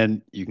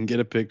can. You can get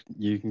a pic.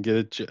 You can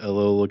get a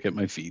little look at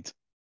my feet.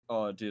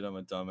 Oh, dude, I'm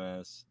a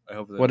dumbass. I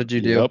hope. What did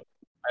you do?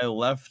 I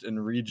left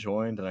and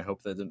rejoined, and I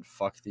hope that didn't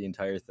fuck the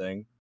entire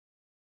thing.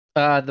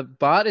 The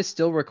bot is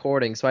still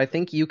recording, so I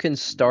think you can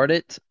start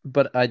it,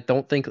 but I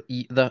don't think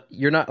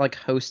you're not like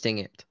hosting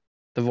it.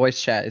 The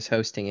voice chat is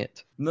hosting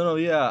it. No,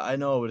 yeah, I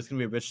know, but it's gonna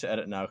be a bitch to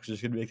edit now because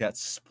there's gonna be like that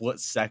split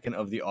second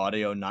of the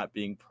audio not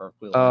being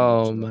perfectly.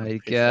 Oh my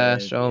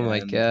gosh! Oh my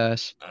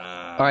gosh!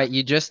 All right,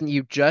 you just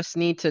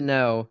need to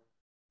know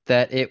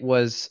that it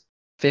was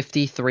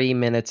 53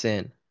 minutes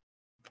in.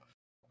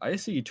 I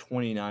see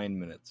 29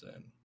 minutes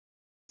in.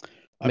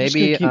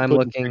 Maybe I'm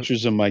looking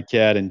pictures of my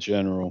cat in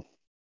general.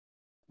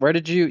 Where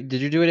did you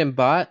do it in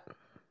bot?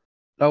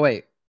 Oh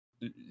wait.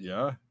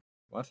 Yeah.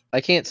 What?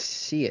 I can't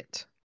see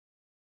it.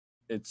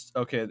 It's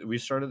okay. We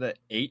started at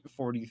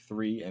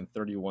 8:43 and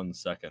 31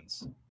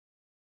 seconds.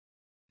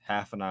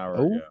 Half an hour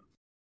ago.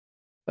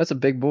 That's a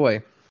big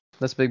boy.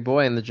 That's a big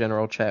boy in the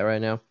general chat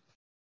right now.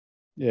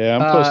 Yeah,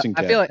 I'm posting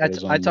I feel cat like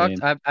photos I on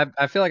talked main.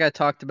 I feel like I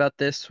talked about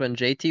this when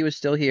JT was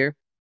still here.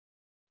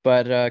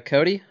 But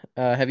Cody,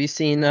 have you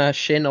seen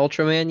Shin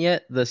Ultraman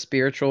yet? The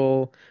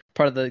spiritual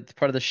part of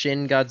the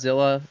Shin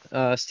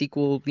Godzilla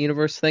sequel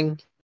universe thing?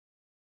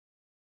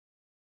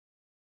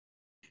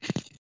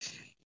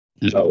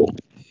 No.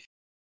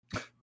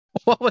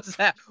 What was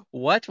that?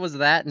 What was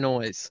that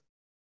noise?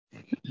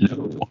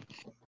 No.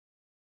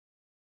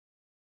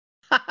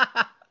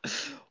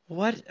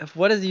 What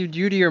did you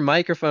do to your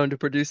microphone to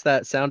produce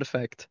that sound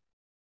effect?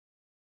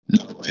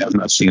 No, I have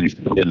not seen in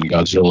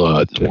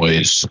Godzilla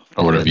noise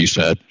or whatever you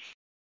said.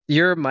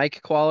 Your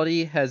mic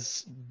quality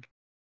has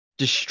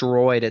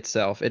destroyed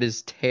itself. It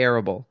is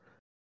terrible.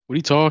 What are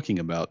you talking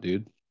about,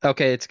 dude?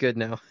 Okay, it's good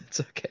now. It's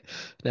okay.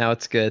 Now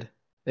it's good.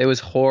 It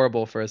was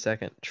horrible for a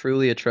second.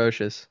 Truly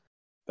atrocious.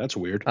 That's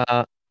weird.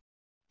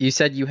 You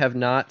said you have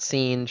not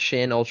seen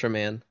Shin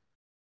Ultraman.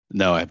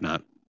 No, I have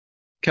not.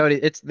 Cody,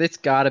 it's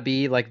gotta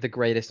be like the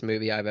greatest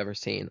movie I've ever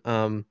seen.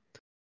 I'm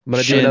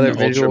gonna do Shin, another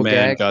visual Ultraman,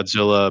 gag.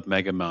 Godzilla,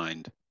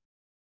 Megamind.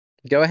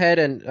 Go ahead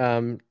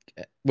and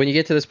when you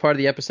get to this part of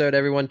the episode,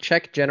 everyone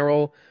check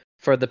general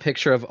for the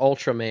picture of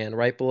Ultraman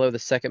right below the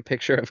second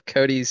picture of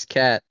Cody's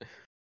cat.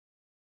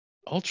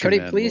 Cody,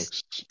 Ultraman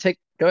please looks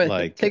go ahead,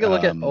 like take a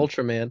look at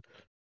Ultraman.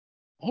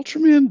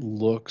 Ultraman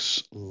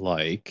looks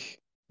like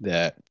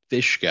that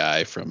fish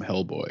guy from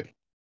Hellboy.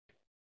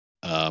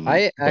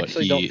 I But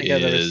actually don't he think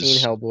I've ever seen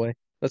is. Hellboy.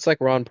 That's like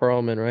Ron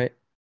Perlman, right?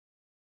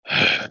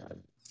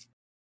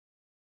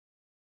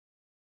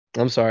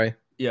 I'm sorry.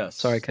 Yes.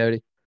 Sorry,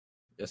 Cody.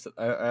 Yes,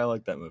 I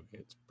like that movie.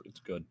 It's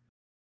good.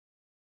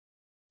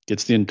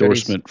 Gets the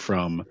endorsement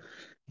from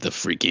the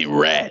freaking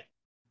rat.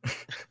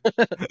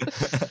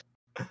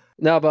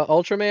 No, but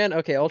Ultraman,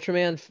 okay,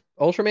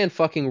 Ultraman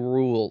fucking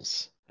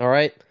rules. All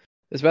right,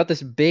 it's about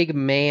this big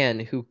man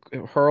who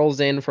hurls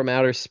in from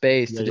outer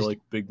space Yeah, to you just like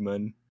big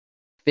men.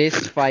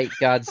 fist fight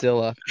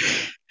Godzilla.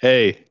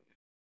 Hey,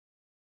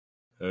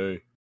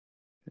 Hey,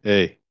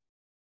 hey,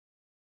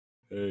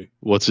 hey.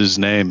 what's his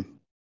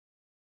name?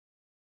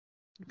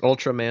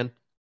 Ultraman.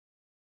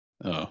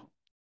 Oh,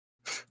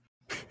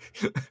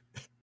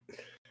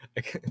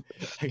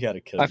 I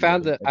gotta kill I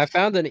you.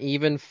 found an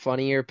even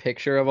funnier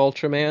picture of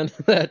Ultraman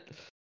that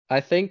I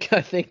think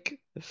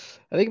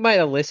might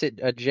elicit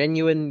a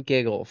genuine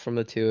giggle from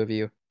the two of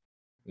you.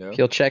 No? If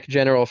you'll check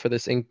general for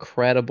this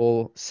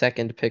incredible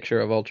second picture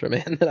of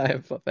Ultraman that I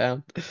have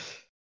found.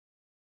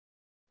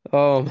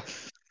 Why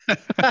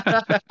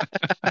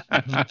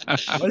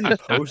is he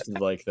posted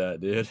like that,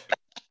 dude?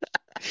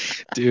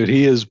 dude,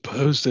 he is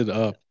posted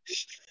up.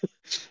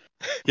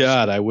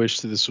 God, I wish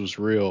this was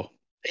real.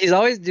 He's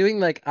always doing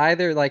like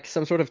either like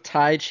some sort of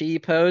Tai Chi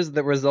pose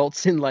that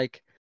results in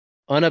like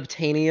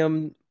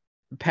unobtainium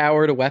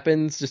powered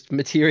weapons just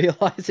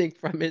materializing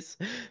from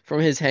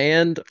his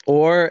hand,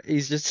 or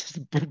he's just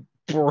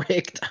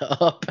bricked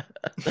up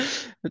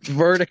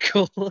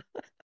vertical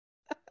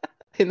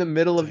in the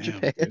middle of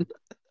Japan. Dude.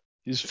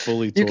 He's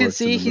fully You can torqued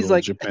see in the middle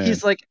of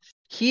Japan.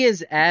 he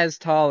is as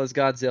tall as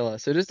Godzilla.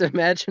 So just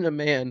imagine a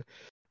man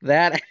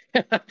that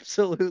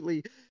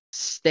absolutely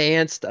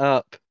stanced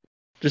up,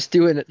 just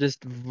doing it,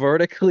 just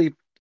vertically,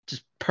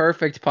 just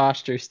perfect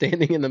posture,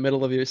 standing in the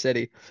middle of your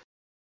city.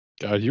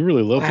 God, you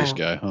really love this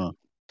guy, huh?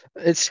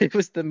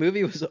 The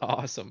movie was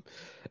awesome.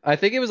 I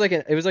think it was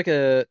like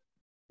a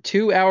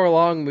 2 hour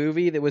long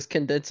movie that was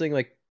condensing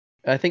like,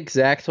 I think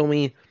Zach told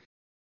me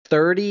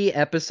 30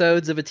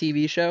 episodes of a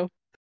TV show.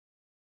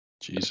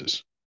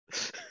 Jesus.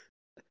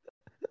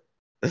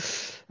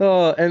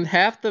 Oh, and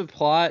half the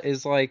plot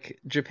is like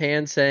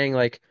Japan saying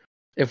like,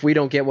 if we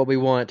don't get what we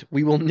want,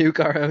 we will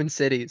nuke our own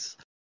cities.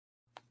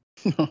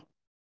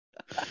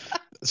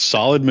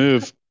 Solid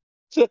move.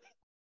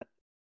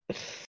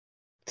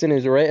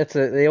 It's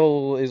the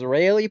old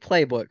Israeli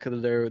playbook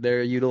that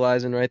they're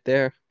utilizing right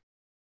there.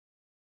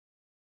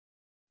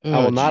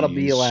 I will not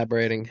be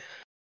elaborating.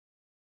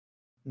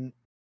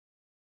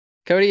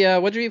 Cody,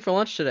 what'd you eat for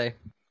lunch today?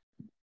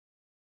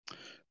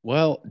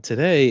 Well,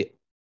 today,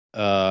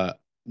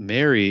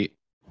 Mary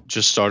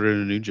just started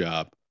a new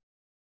job.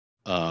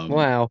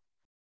 Wow.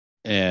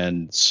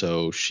 And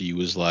so she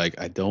was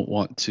like, I don't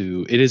want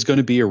to. It is going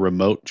to be a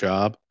remote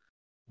job,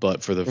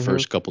 but for the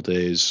first couple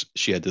days,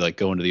 she had to like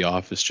go into the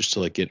office just to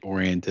like get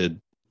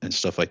oriented and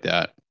stuff like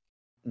that.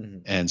 Mm-hmm.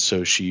 And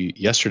so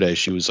yesterday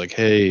she was like,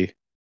 hey,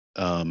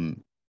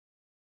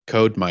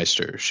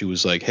 Codemeister. She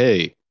was like,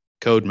 hey,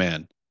 Code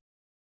Man.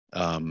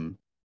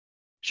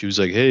 She was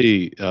like,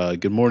 hey,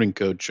 good morning,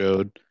 Code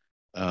Chode.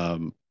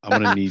 I'm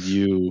gonna need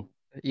you.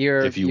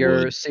 Your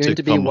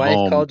soon-to-be wife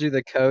home. called you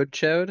the Code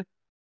Chode?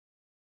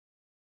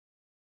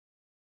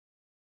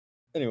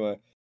 Anyway.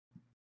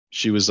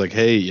 She was like,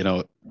 hey,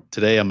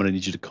 today I'm gonna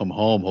need you to come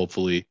home,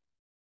 hopefully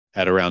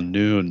at around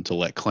noon, to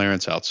let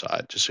Clarence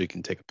outside, just so he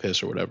can take a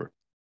piss or whatever.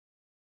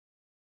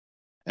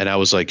 And I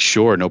was like,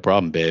 sure, no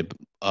problem, babe.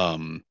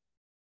 I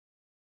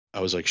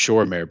was like,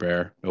 sure, Mare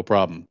Bear, no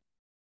problem.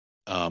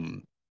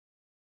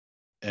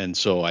 And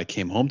so I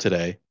came home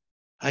today.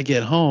 I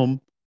get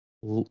home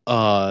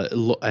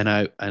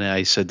And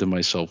I said to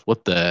myself,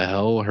 what the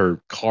hell?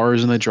 Her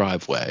car's in the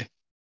driveway.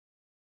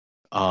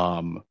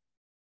 I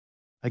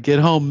get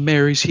home,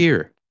 Mary's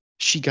here.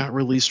 She got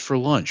released for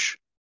lunch.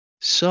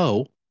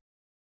 So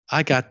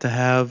I got to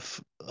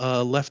have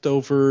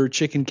leftover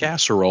chicken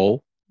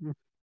casserole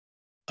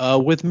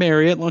with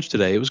Mary at lunch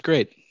today. It was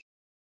great.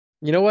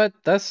 You know what?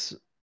 There's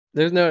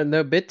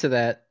no bit to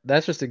that.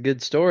 That's just a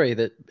good story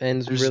that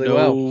ends There's really no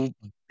well.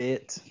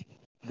 bit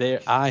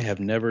there. I've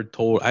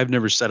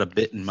never said a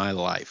bit in my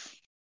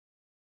life.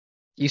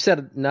 You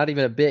said not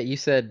even a bit. You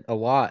said a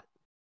lot.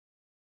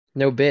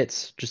 No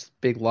bits, just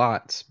big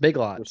lots. Big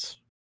lots.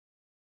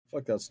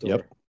 Fuck that store.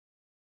 Yep.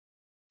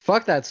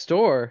 Fuck that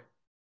store.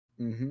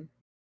 Mm-hmm.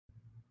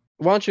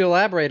 Why don't you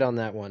elaborate on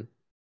that one?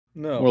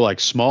 No. More like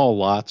small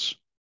lots.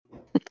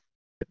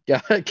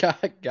 Got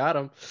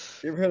him.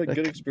 You ever had a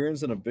good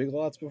experience in a Big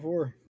Lots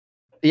before?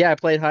 Yeah, I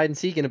played hide and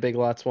seek in a Big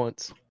Lots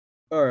once.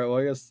 All right, well,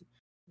 I guess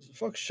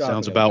fuck shopping.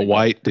 Sounds about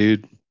white,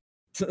 dude.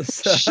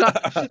 It's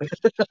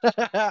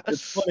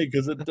funny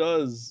because it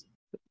does.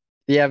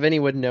 Yeah, Vinny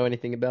wouldn't know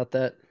anything about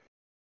that.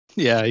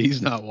 Yeah,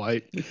 he's not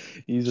white.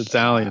 He's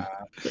Italian.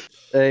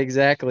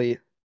 Exactly.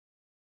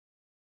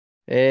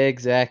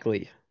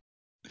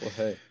 Well,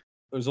 hey,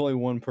 there's only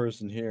one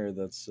person here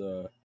that's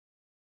a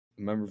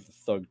member of the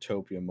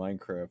Thugtopia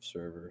Minecraft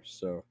server,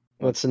 so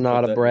that's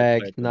not a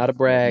brag. Not a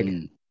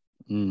brag.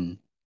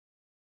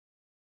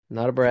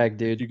 Not a brag,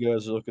 dude. If you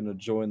guys are looking to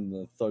join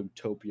the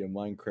Thugtopia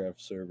Minecraft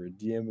server,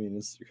 DM me on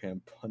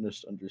Instagram,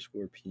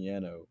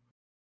 punished_piano.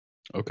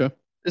 Okay.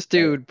 This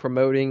dude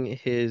promoting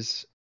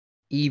his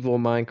evil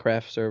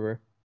Minecraft server.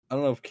 I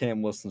don't know if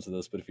Cam listens to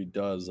this, but if he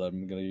does,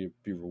 I'm gonna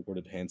be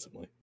rewarded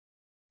handsomely.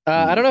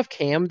 I don't know if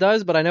Cam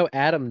does, but I know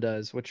Adam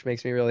does, which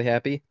makes me really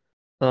happy.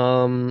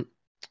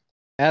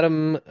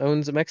 Adam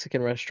owns a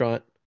Mexican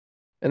restaurant,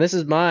 and this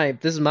is my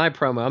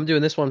promo. I'm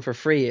doing this one for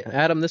free.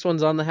 Adam, this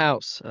one's on the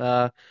house.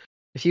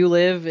 If you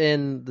live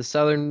in the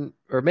southern,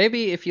 or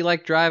maybe if you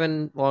like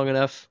driving long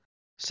enough,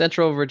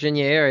 Central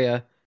Virginia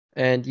area,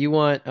 and you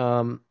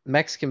want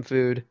Mexican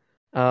food,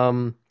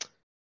 go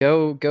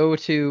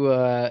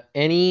to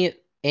any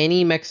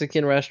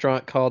Mexican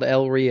restaurant called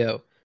El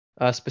Rio,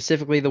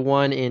 specifically the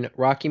one in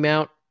Rocky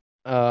Mount,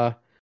 or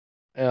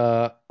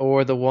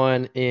the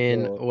one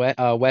in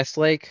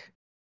Westlake.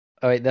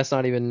 Oh wait, that's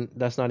not even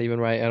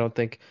right. I don't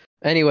think.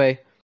 Anyway,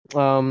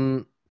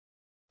 my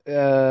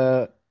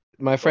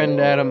friend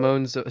Adam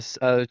owns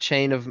a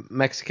chain of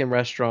Mexican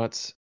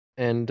restaurants,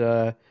 and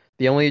the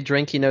only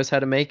drink he knows how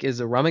to make is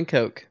a rum and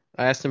coke.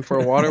 I asked him for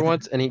a water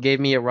once, and he gave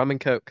me a rum and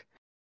coke.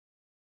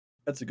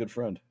 That's a good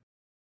friend.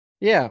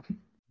 Yeah,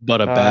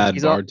 but a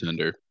bad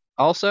bartender.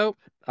 Also,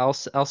 I'll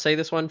say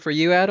this one for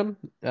you, Adam.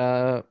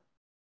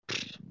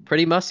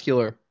 Pretty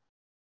muscular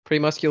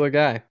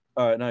guy.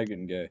 All right, now you're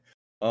getting gay.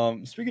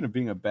 Speaking of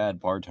being a bad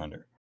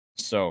bartender,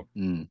 so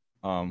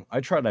I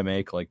try to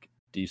make like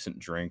decent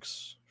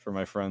drinks for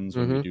my friends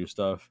when we do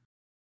stuff.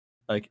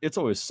 Like it's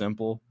always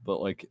simple,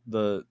 but like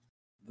the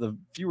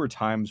fewer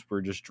times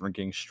we're just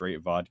drinking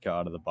straight vodka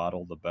out of the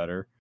bottle, the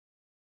better.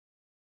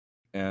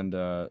 And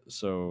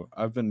so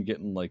I've been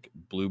getting like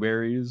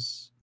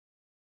blueberries,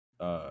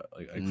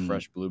 like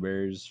fresh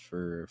blueberries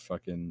for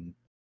fucking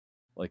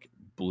like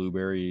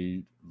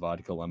blueberry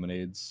vodka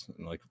lemonades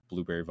and like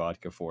blueberry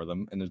vodka for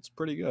them, and it's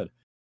pretty good.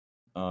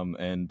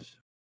 And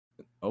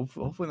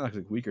hopefully in like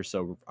a week or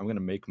so, I'm gonna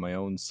make my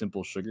own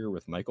simple sugar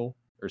with Michael,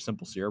 or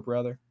simple syrup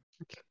rather.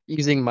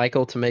 Using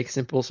Michael to make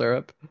simple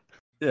syrup.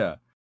 Yeah.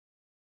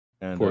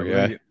 And Poor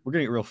guy. We're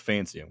gonna get real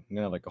fancy. I'm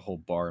gonna have like a whole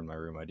bar in my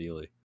room,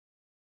 ideally.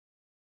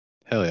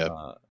 Hell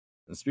yeah.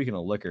 And speaking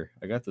of liquor,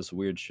 I got this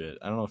weird shit.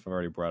 I don't know if I've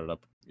already brought it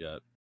up yet.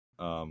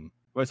 Have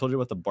I told you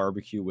about the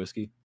barbecue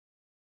whiskey?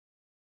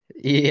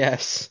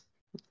 Yes.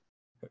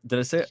 Did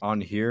I say it on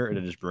here, or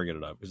did I just bring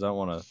it up? Because I don't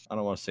want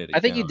to say it again. I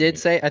think you did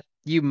say.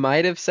 You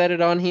might have said it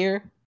on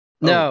here.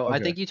 No, okay. I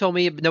think you told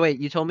me. No, wait.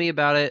 You told me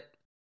about it.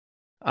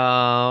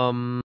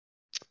 When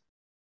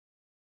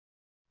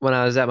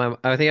I was I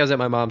think I was at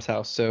my mom's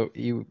house, so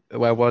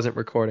I wasn't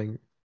recording.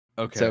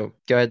 Okay. So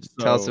go ahead,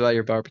 tell us about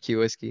your barbecue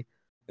whiskey.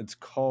 It's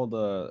called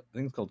I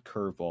think it's called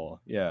Curveball.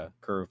 Yeah,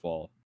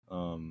 Curveball.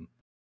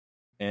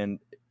 And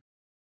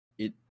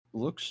it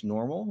looks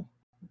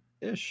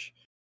normal-ish.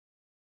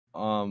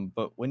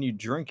 But when you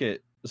drink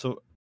it,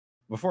 so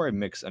before I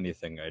mix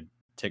anything, I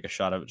take a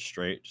shot of it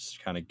straight, just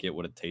to kind of get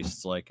what it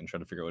tastes like and try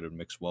to figure out what it would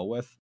mix well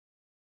with.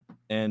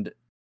 And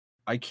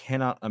I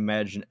cannot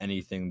imagine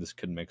anything this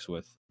could mix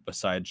with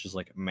besides just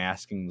like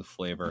masking the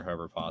flavor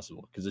however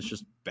possible, because it's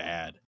just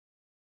bad.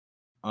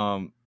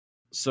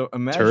 So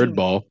imagine turd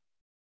ball.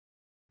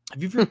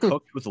 Have you ever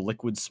cooked with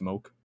liquid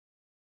smoke?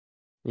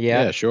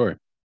 Yeah, sure.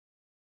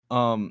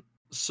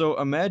 So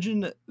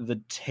imagine the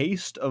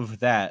taste of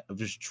that, of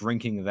just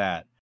drinking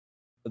that,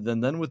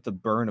 then with the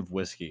burn of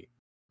whiskey,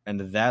 and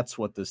that's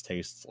what this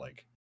tastes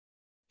like.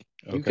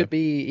 Okay. You could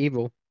be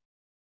evil.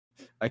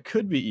 I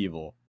could be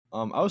evil.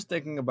 I was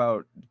thinking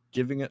about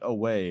giving it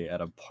away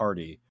at a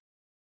party,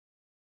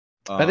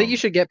 I think you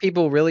should get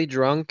people really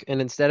drunk,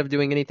 and instead of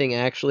doing anything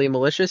actually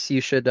malicious,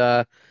 you should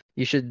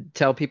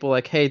tell people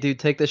like, "Hey, dude,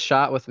 take this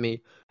shot with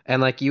me,"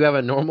 and like you have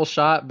a normal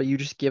shot, but you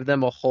just give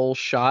them a whole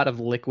shot of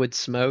liquid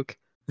smoke.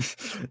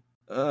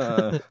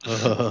 I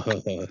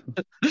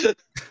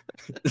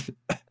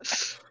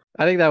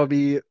think that would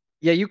be.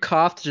 Yeah, you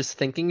coughed just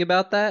thinking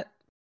about that.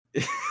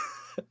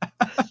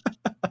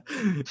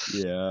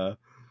 Yeah.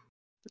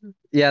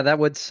 Yeah, that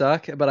would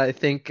suck, but I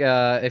think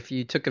if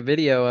you took a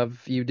video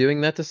of you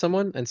doing that to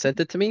someone and sent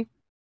it to me,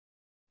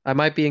 I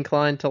might be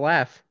inclined to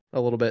laugh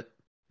a little bit,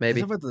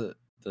 maybe. Is that about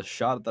the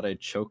shot that I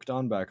choked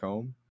on back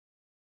home?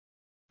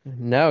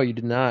 No, you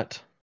did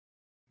not.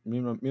 Me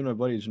and my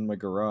buddies in my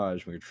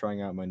garage, we were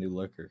trying out my new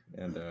liquor,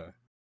 and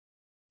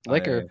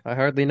liquor? I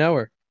hardly know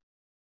her.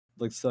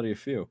 I'd like to study a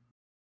few.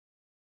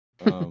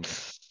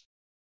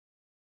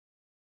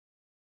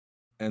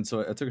 And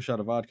so I took a shot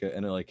of vodka,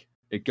 and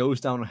it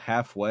goes down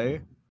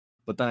halfway,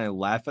 but then I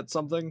laugh at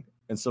something,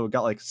 and so it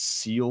got like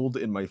sealed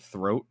in my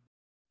throat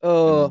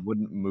and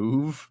wouldn't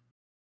move.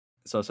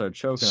 So I started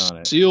choking on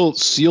it.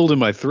 Sealed in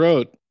my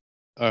throat.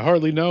 I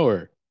hardly know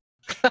her.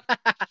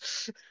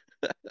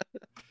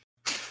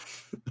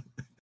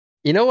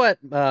 You know what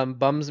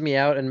bums me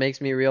out and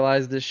makes me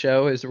realize this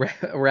show is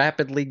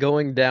rapidly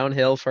going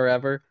downhill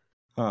forever?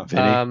 Huh.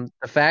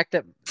 The fact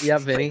that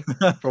Vinny,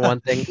 for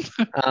one thing.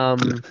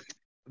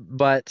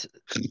 But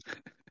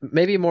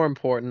maybe more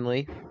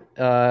importantly,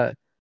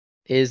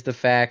 is the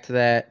fact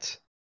that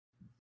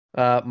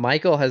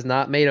Michael has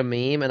not made a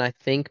meme, and I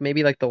think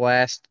maybe like the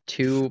last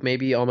 2,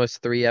 maybe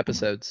almost 3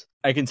 episodes.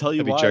 I can tell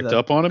you why. Have you checked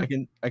up on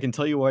him? I can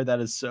tell you why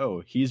that is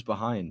so. He's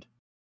behind.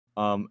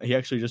 He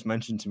actually just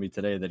mentioned to me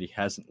today that he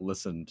hasn't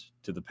listened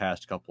to the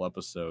past couple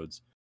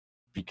episodes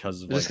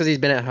because of just because he's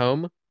been at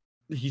home.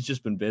 He's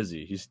just been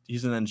busy.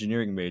 He's an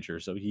engineering major,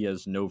 so he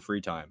has no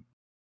free time.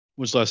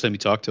 When's the last time you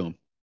talked to him?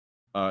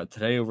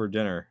 Today over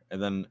dinner, and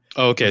then.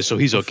 Oh, okay, so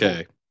he's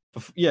okay.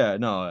 Yeah,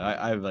 no,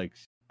 I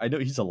know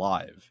he's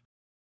alive.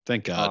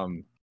 Thank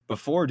God.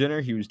 Before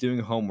dinner he was doing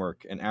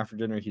homework, and after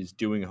dinner he's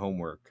doing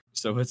homework.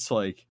 So it's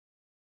like,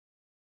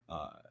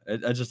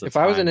 just. If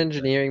I was an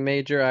engineering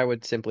major, I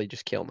would simply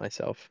just kill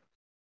myself.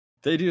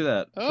 They do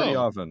that pretty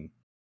often.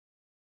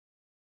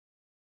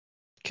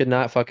 Could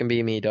not fucking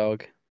be me,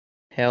 dog.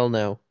 Hell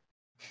no.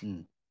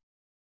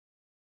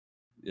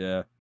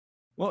 Yeah.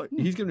 Well,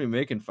 he's gonna be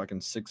making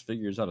fucking 6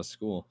 figures out of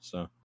school,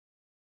 so.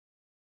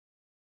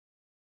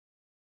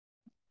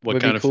 What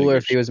would kind be cooler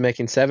if he was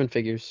making 7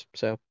 figures,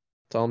 so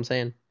that's all I'm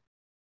saying.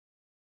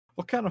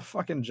 What kind of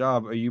fucking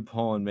job are you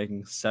pulling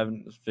making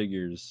 7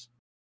 figures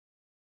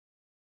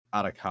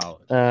out of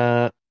college?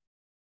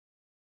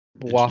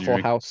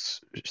 Waffle House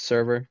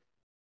server.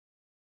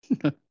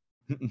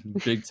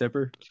 Big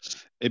tipper?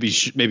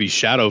 Maybe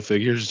shadow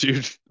figures,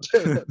 dude.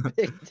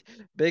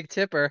 big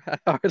tipper. I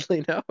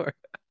hardly know her.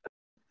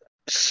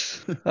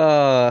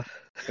 I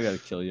gotta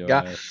kill you.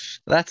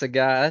 That's a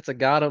guy. That's a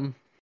got him.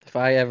 If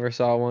I ever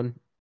saw one.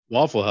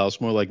 Waffle House,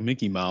 more like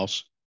Mickey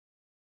Mouse.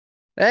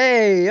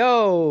 Hey,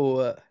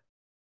 yo!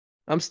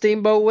 I'm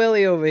Steamboat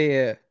Willie over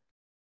here.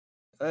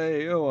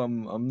 Hey, yo!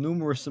 I'm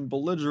numerous and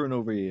belligerent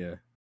over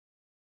here.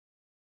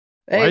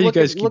 Hey, why do you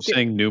guys keep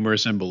saying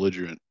numerous and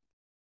belligerent?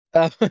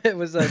 It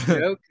was a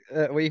joke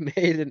that we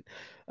made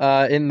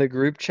in the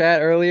group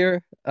chat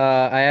earlier.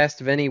 I asked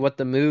Vinny what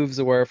the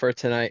moves were for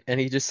tonight, and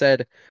he just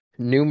said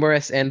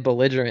numerous and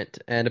belligerent.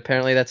 And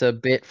apparently that's a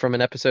bit from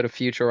an episode of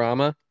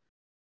Futurama.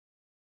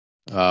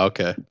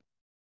 Okay.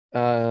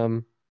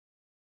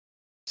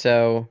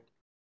 So.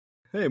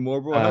 Hey,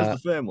 Morbro,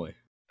 how's the family?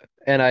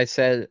 And I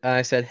said,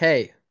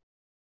 hey.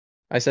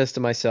 I says to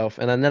myself,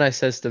 and then I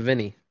says to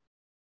Vinny,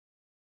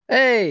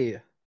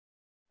 hey.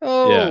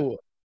 Oh. Yeah.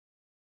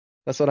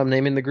 That's what I'm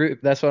naming the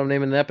group. That's what I'm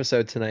naming the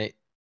episode tonight.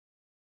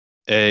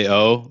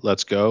 A.O.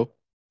 Let's go.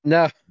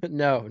 No,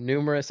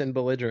 numerous and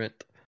belligerent.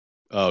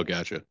 Oh,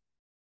 gotcha.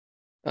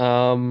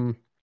 Because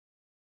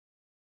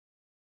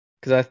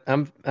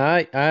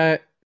I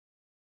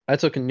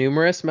took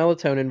numerous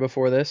melatonin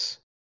before this.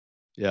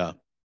 Yeah.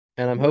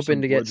 And I'm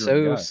hoping to get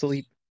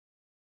sleep.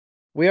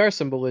 We are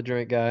some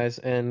belligerent guys,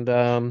 and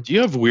do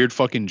you have weird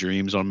fucking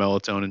dreams on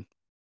melatonin?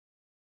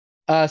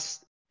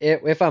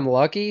 If I'm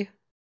lucky.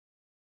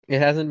 It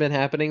hasn't been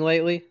happening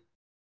lately.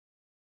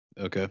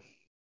 Okay.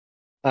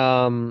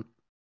 Once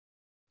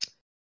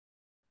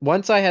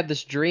I had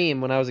this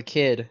dream when I was a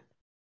kid.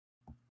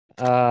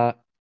 I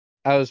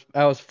was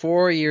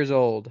 4 years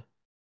old.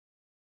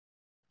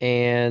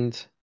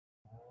 And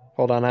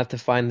hold on, I have to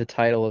find the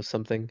title of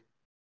something.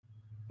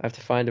 I have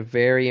to find a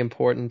very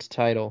important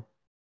title.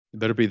 It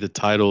better be the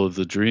title of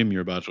the dream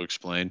you're about to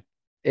explain.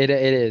 It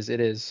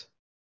is.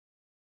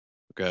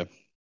 Okay.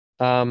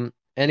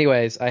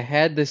 Anyways, I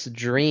had this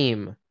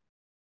dream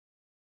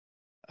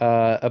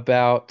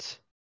about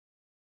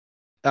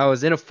I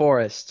was in a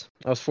forest.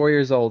 I was 4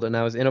 years old, and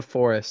I was in a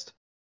forest.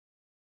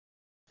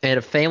 And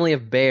a family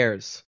of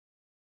bears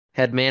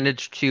had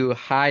managed to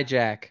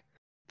hijack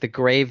the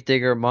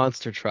Gravedigger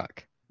monster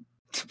truck.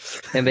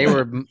 And they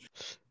were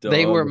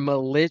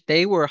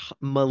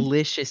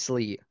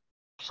maliciously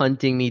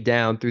hunting me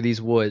down through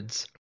these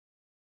woods.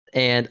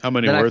 And how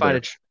many then were I find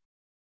there?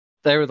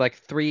 There were like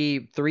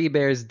three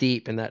bears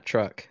deep in that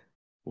truck.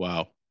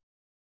 Wow.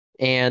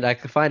 And I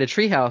could find a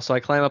treehouse, so I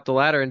climb up the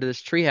ladder into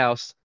this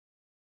treehouse.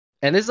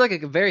 And this is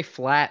like a very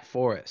flat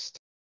forest.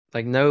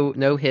 Like no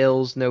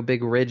hills, no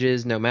big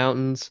ridges, no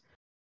mountains.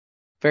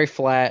 Very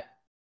flat,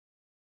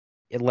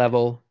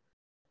 level.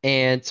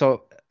 And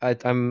so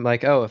I'm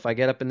like, oh, if I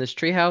get up in this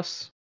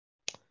treehouse,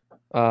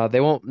 they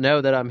won't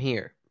know that I'm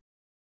here.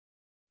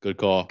 Good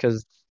call.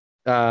 Because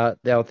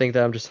they'll think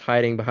that I'm just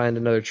hiding behind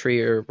another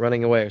tree or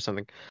running away or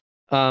something.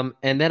 And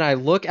then I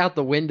look out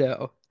the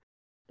window,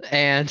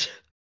 and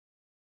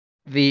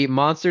the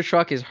monster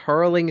truck is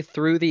hurling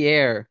through the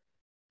air,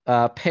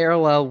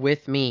 parallel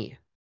with me.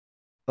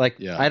 Like,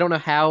 Yeah. I don't know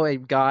how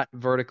it got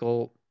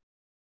vertical,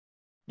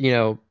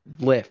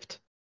 lift.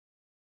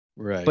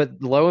 Right.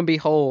 But lo and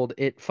behold,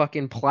 it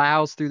fucking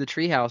plows through the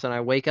treehouse, and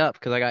I wake up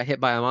because I got hit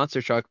by a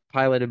monster truck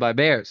piloted by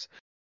bears.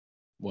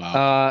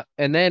 Wow.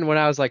 And then when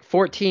I was like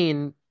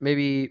 14,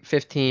 maybe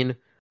 15,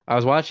 I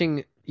was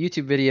watching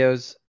YouTube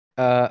videos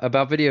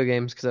about video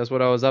games because that's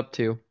what I was up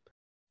to.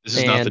 This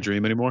is not the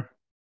dream anymore?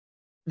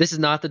 This is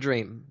not the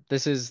dream.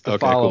 This is the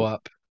Okay,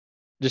 follow-up.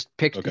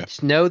 Cool.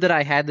 Just know that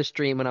I had this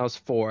dream when I was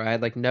 4. I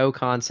had like no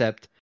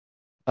concept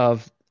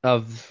of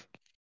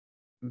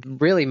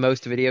really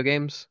most video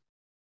games.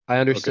 I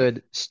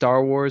understood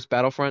Star Wars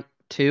Battlefront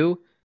 2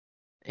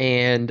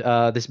 and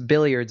this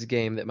billiards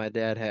game that my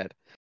dad had.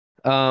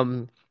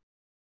 But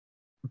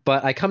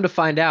I come to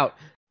find out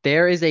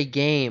there is a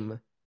game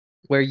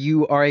where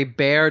you are a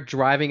bear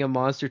driving a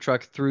monster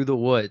truck through the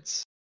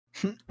woods.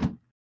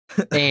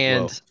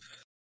 And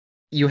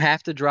you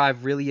have to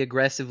drive really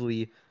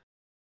aggressively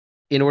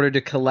in order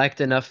to collect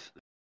enough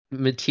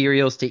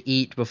materials to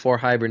eat before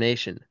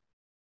hibernation.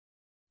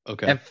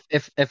 Okay.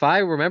 If I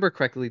remember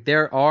correctly,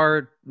 there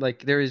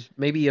is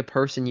maybe a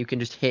person you can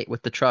just hit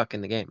with the truck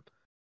in the game.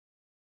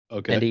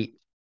 Okay. And eat.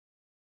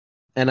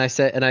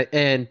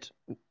 And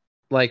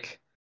like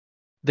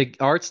the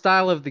art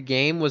style of the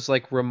game was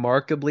like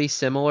remarkably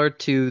similar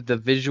to the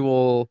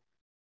visual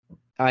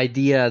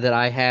idea that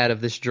I had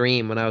of this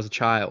dream when I was a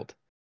child.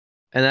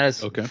 And that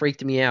has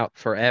freaked me out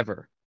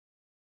forever.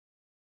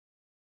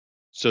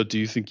 So do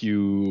you think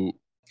you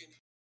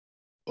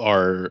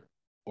are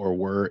or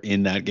were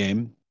in that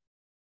game?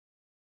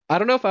 I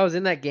don't know if I was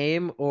in that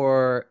game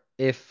or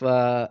if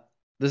this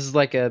is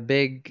like a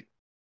big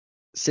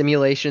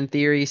simulation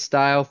theory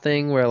style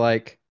thing where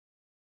like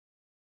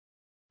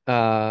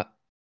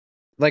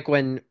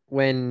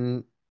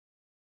when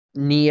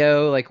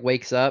Neo like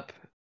wakes up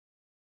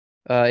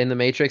in the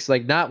Matrix,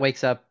 like not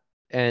wakes up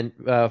and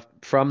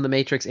from the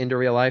Matrix into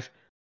real life.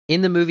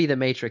 In the movie The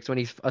Matrix, when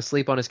he's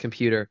asleep on his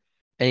computer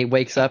and he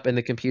wakes up and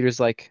the computer's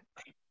like,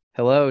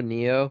 "Hello,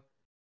 Neo,"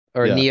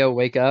 or Neo,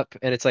 wake up,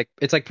 and it's like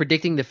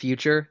predicting the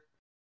future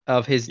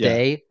of his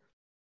day.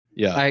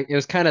 Yeah. It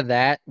was kind of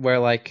that where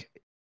like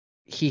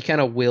he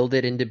kind of willed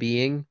it into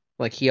being.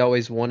 Like he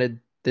always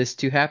wanted this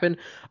to happen.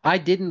 I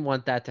didn't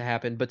want that to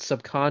happen, but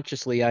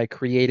subconsciously I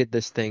created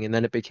this thing, and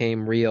then it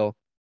became real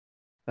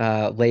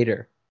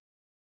later.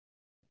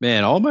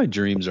 Man, all my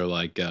dreams are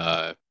like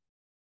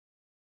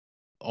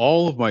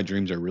all of my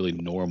dreams are really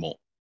normal.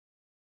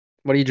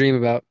 What do you dream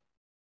about?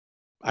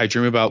 I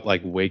dream about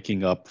like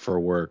waking up for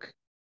work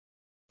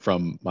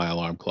from my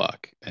alarm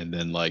clock and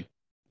then like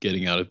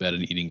getting out of bed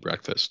and eating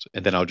breakfast.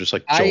 And then I'll just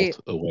like jolt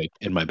awake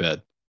in my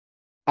bed.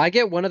 I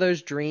get one of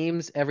those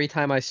dreams every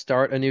time I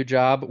start a new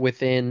job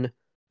within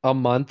a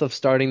month of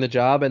starting the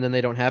job, and then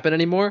they don't happen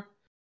anymore.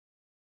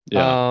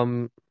 Yeah.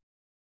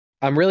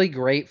 I'm really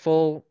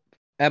grateful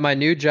at my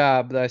new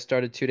job that I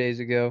started 2 days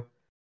ago.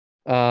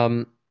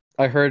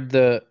 I heard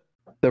the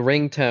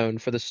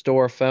ringtone for the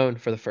store phone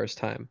for the first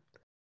time.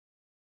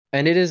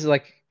 And it is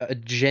like a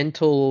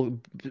gentle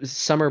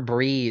summer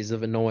breeze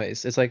of a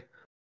noise. It's like,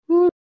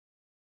 whoop.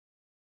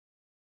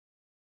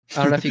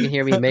 I don't know if you can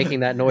hear me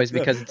making that noise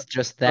because it's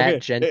just that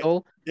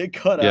gentle. It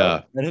cut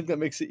out. I think that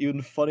makes it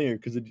even funnier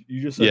because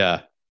you just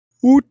said,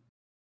 Woot.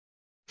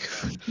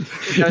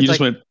 You just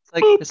went.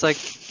 It's like.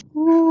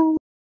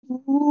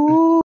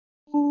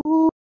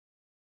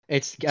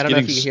 I don't know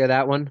if you can hear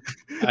that one.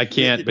 I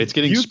can't, but it's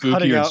getting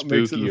spookier and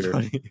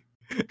spookier.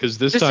 Because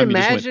this time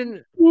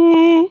imagine,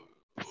 you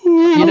just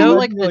went. You know,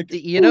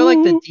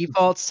 like the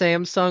default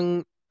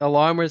Samsung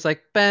alarm where it's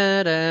like. You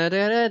know,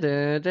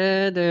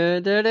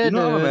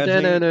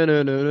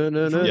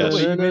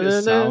 you made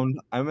a sound.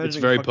 I'm imagining it's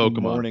very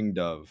Pokemon. Morning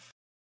Dove.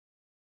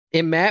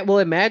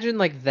 Imagine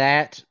like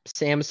that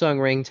Samsung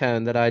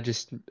ringtone that I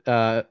just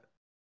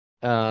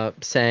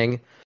sang.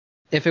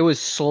 If it was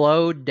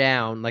slowed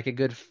down like a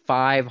good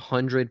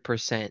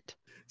 500%,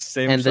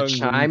 and the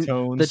chime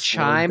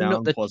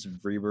plus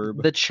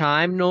reverb, the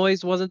chime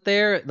noise wasn't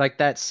there, like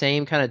that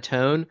same kind of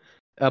tone,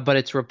 but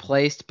it's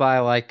replaced by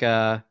like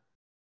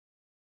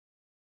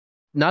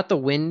not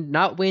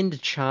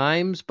wind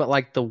chimes, but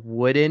like the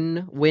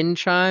wooden wind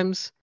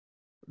chimes,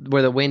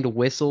 where the wind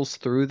whistles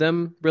through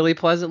them really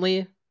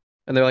pleasantly,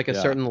 and they're like a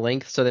certain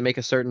length, so they make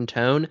a certain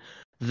tone.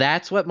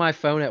 That's what my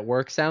phone at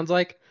work sounds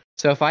like.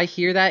 So if I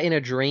hear that in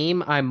a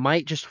dream, I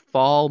might just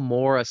fall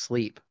more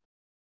asleep.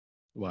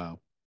 Wow.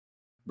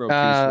 Bro,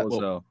 peaceful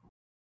as hell.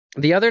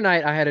 The other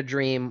night I had a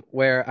dream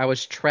where I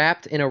was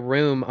trapped in a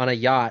room on a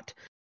yacht,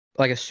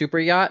 like a super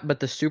yacht, but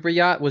the super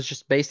yacht was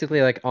just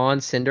basically like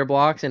on cinder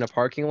blocks in a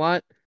parking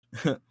lot.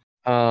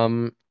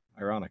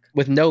 Ironic.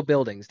 With no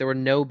buildings. There were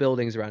no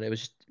buildings around it. It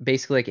was just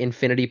basically like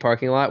infinity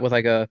parking lot with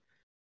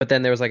but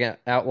then there was like an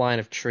outline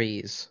of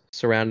trees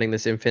surrounding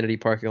this infinity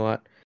parking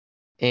lot.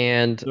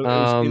 And so it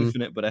was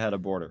infinite, but it had a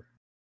border.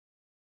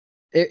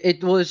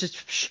 It was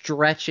just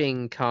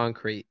stretching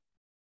concrete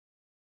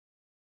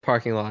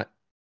parking lot.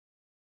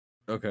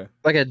 Okay.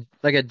 Like a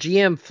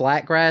GM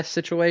flatgrass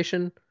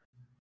situation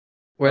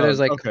where there's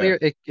like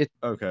okay.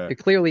 It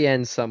clearly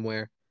ends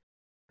somewhere.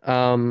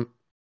 But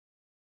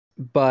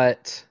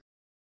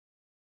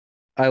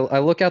I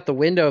look out the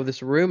window of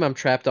this room I'm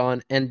trapped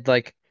on, and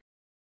like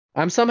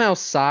I'm somehow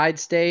side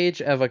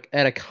stage at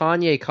a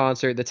Kanye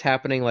concert that's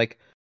happening. Like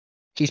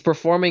he's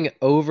performing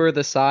over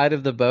the side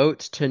of the boat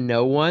to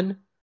no one,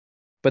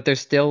 but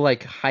there's still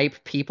like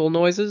hype people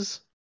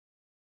noises.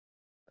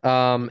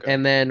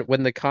 And then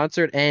when the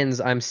concert ends,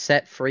 I'm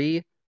set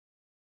free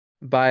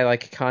by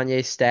like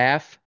Kanye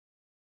staff.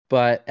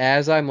 But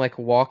as I'm like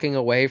walking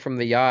away from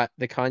the yacht,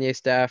 the Kanye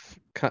staff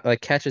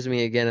like catches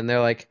me again, and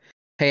they're like,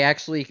 "Hey,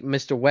 actually,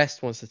 Mr.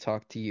 West wants to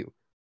talk to you."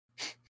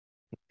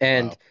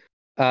 And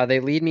they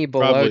lead me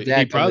below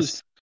deck.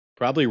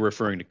 Probably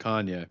referring to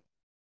Kanye.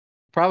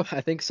 Probably,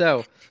 I think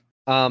so.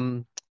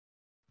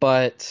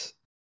 But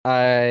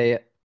I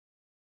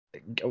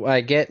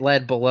get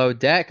led below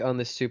deck on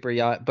this super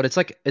yacht, but it's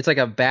like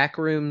a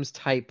backrooms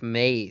type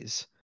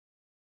maze.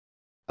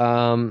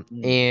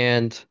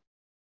 And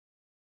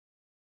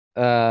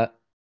but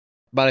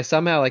I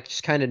somehow like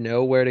just kind of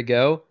know where to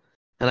go,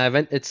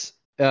 and it's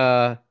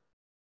the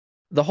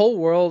whole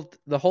world,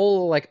 the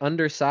whole like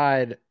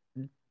underside,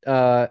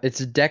 it's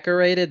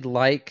decorated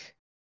like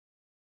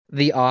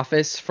the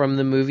office from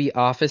the movie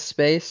Office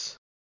Space.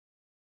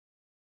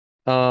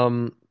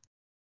 And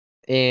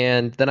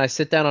then I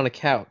sit down on a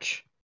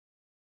couch,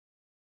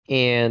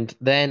 and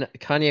then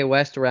Kanye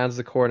West rounds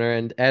the corner,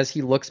 and as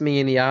he looks me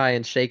in the eye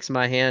and shakes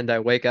my hand, I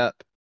wake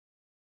up.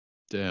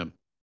 Damn.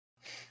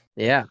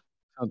 Yeah.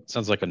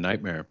 Sounds like a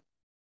nightmare.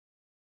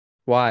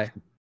 Why?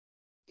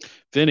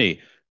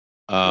 Vinny,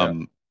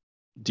 do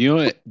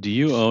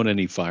you own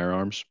any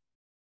firearms?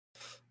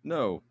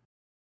 No.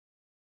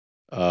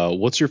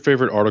 What's your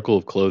favorite article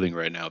of clothing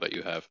right now that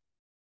you have?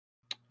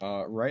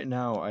 Right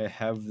now I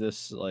have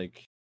this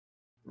like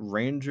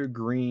Ranger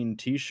green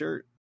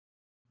t-shirt.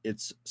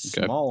 It's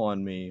small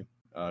on me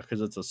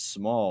because it's a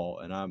small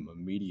and I'm a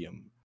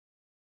medium.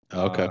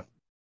 Okay.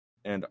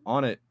 And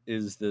on it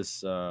is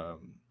this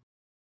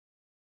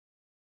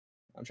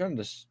I'm trying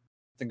to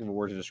think of a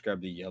word to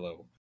describe the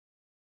yellow.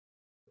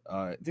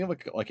 Think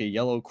of like a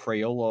yellow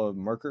Crayola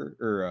marker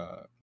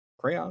or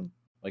crayon,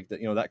 like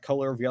that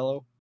color of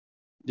yellow.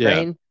 Yeah.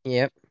 Crane?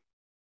 Yep.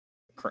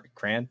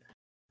 Crayon.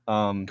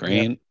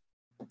 Crane.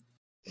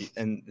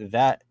 And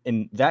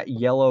that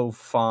yellow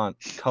font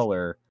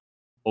color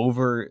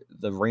over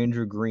the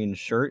Ranger green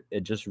shirt,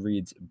 it just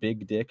reads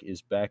 "Big Dick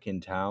is back in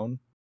town."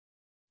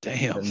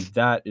 Damn. And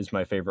that is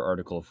my favorite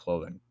article of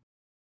clothing.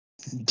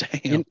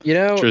 Damn. You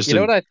know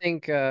what I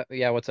think?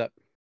 Yeah, what's up?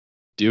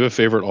 Do you have a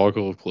favorite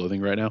article of clothing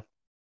right now?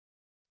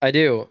 I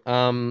do.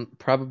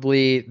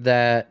 Probably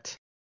that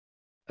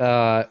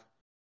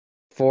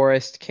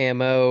forest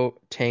camo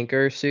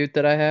tanker suit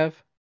that I have.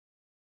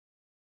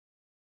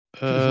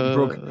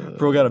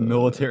 Bro got a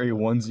military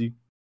onesie.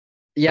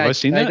 Yeah, have I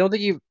seen that? I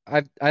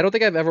don't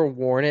think I've ever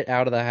worn it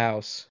out of the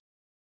house.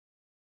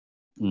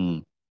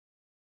 Mm.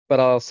 But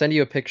I'll send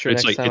you a picture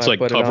next time I put it on. It's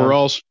like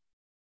coveralls?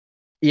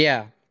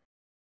 Yeah.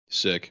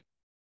 Sick.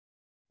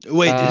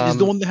 Wait, is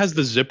the one that has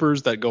the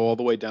zippers that go all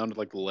the way down to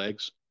like the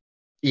legs?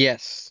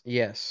 Yes.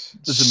 It's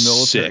a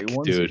military sick,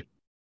 onesie. Dude.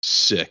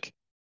 Sick.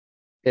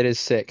 It is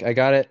sick. I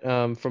got it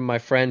from my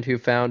friend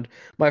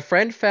my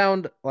friend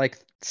found like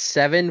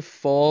 7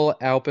 full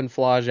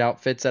Alpenflage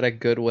outfits at a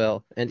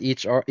Goodwill, and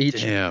each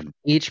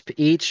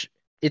it's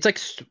like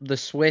the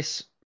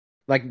Swiss,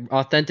 like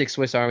authentic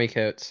Swiss Army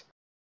coats.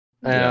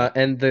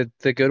 And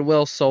the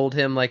Goodwill sold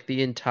him like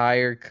the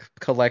entire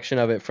collection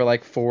of it for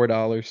like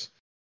 $4.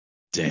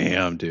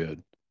 Damn,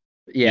 dude.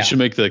 Yeah. You should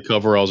make the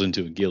coveralls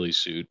into a ghillie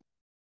suit.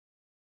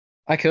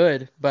 I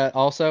could, but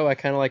also I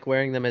kind of like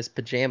wearing them as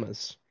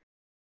pajamas.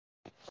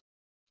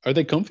 Are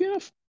they comfy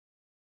enough?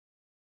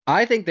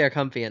 I think they're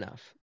comfy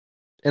enough.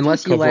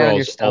 Unless you lay on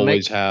your stomach.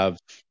 Always have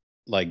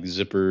like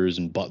zippers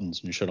and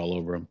buttons and shit all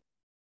over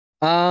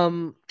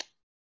them.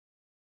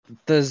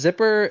 The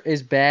zipper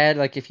is bad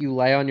like if you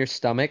lay on your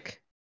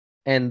stomach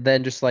and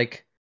then just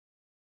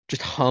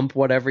hump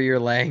whatever you're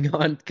laying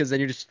on, because then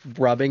you're just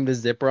rubbing the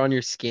zipper on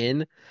your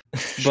skin.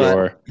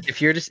 Sure. But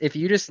if you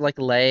just like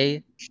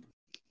lay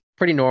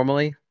pretty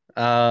normally,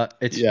 I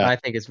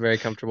think it's very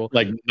comfortable.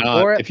 Like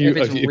not if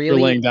you're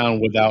laying down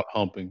without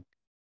humping.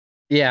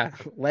 Yeah,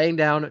 laying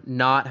down,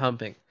 not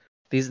humping.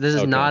 This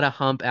is not a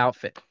hump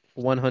outfit.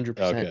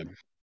 100%. Okay.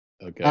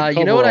 Okay.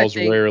 You know what I Coveralls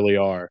think? rarely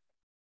are.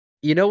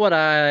 You know what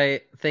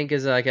I think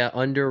is like an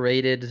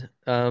underrated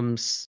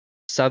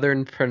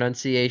southern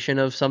pronunciation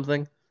of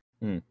something?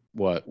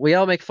 What? We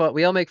all make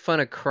fun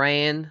of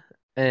crayon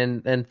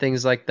and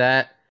things like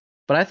that.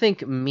 But I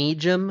think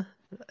medium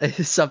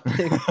is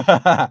something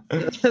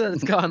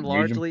that's gone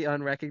largely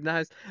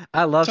unrecognized.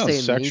 I love Sounds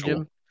saying sexual.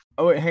 medium.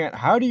 Oh wait, hang on.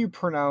 How do you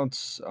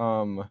pronounce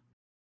do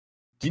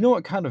you know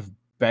what kind of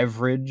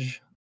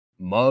beverage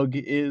mug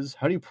is?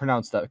 How do you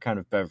pronounce that kind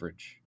of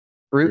beverage?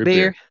 Root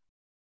beer?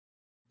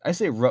 I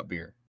say root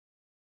beer.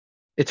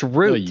 It's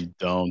root. No, you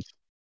don't.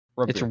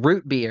 It's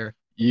root beer.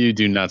 You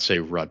do not say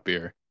rut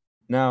beer.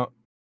 Now,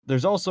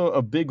 there's also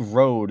a big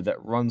road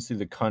that runs through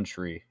the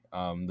country.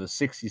 The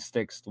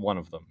 66th one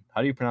of them.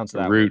 How do you pronounce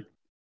that? Route.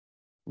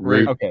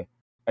 Okay,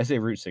 I say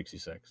Route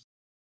 66.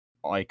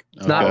 Like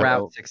it's not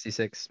Route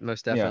 66.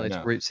 Most definitely, it's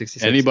Route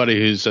 66. Anybody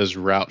who says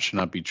route should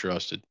not be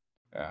trusted.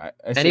 I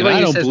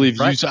don't believe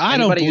you. I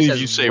don't believe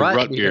you say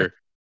rut beer.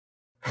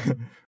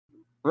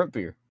 Root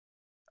beer.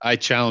 I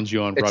challenge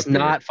you on it's rut beer.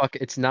 Not fuck.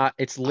 It's not.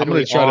 It's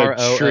literally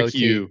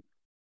R-O-O-T. I'm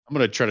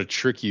gonna try to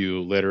trick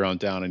you later on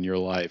down in your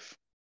life,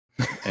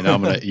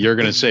 and you're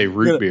gonna say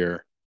root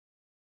beer,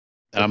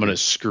 and I'm gonna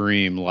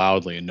scream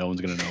loudly, and no one's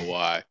gonna know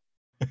why.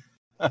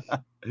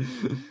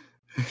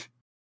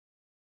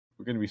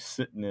 We're gonna be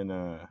sitting in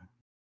an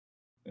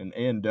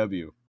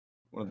A&W.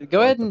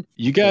 Go ahead and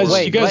you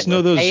guys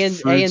know those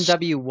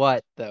A&W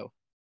what though?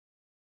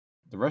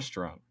 The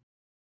restaurant.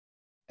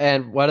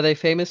 And what are they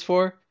famous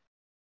for?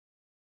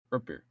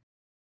 Root beer.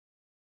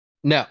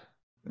 No.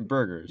 And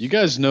burgers. You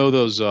guys know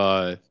those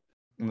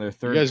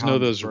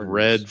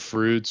red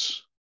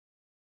fruits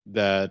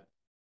that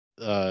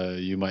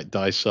you might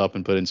dice up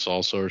and put in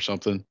salsa or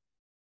something?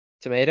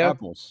 Tomato?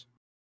 Apples.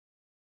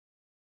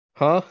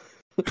 Huh?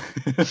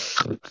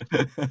 That's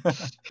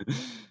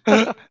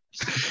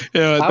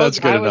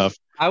good enough.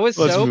 Let's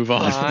move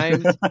on.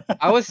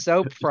 I was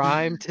so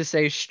primed to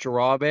say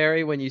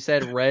strawberry when you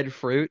said red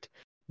fruit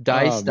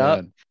diced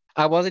up.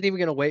 I wasn't even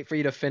gonna wait for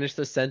you to finish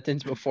the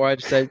sentence before I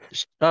just said,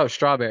 "Oh,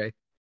 strawberry."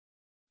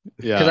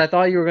 Yeah. Because I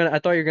thought you were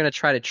gonna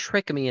try to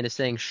trick me into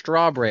saying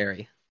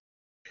strawberry.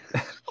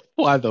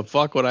 Why the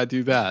fuck would I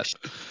do that?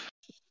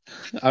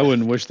 I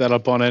wouldn't wish that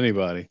upon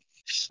anybody.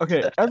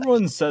 Okay,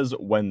 everyone says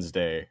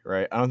Wednesday,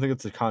 right? I don't think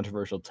it's a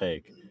controversial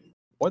take.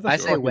 I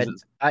say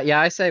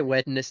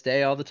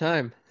Wednesday all the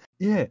time.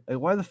 Yeah, like,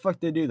 why the fuck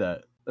they do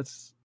that?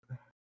 That's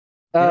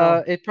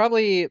it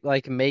probably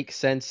like makes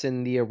sense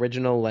in the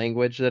original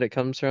language that it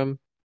comes from.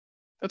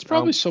 That's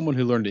probably someone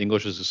who learned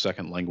English as a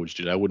second language,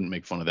 dude. I wouldn't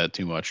make fun of that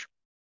too much.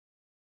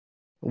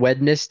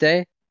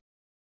 Wednesday?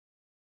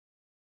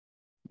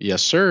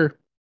 Yes, sir.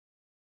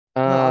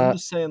 No, I'm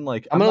just saying,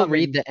 like, I'm gonna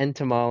read the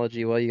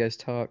etymology while you guys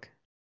talk.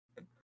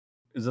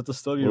 Is that the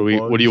study of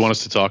bugs? What do you want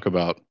us to talk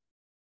about?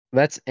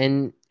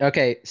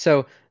 Okay,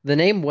 so the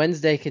name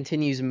Wednesday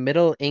continues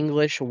Middle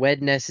English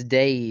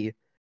Wednesday.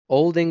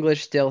 Old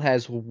English still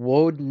has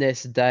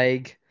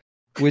Wodnesdag,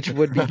 which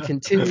would be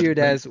continued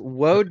as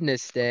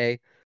Wodnesday,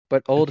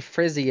 but Old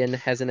Frisian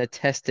has an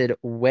attested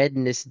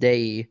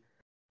Wednesday.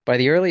 By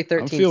the early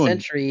 13th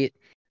century,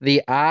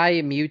 the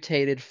I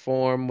mutated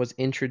form was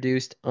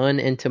introduced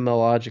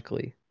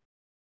unetymologically.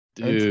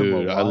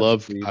 Dude, I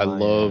love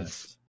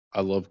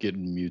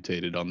getting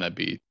mutated on that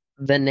beat.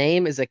 The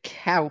name is a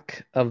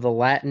calque of the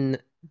Latin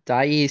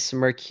Dies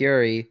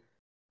Mercuri,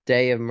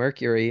 Day of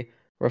Mercury,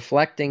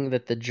 reflecting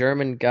that the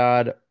Germanic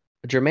god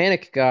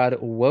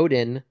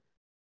Woden,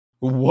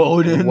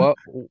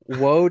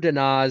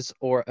 Wodenaz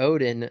or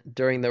Odin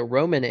during the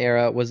Roman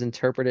era was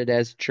interpreted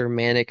as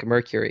Germanic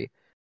Mercury.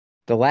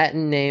 The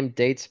Latin name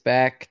dates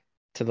back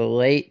to the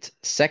late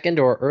 2nd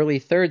or early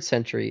 3rd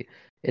century.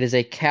 It is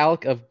a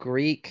calque of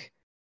Greek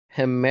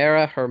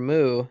Hemera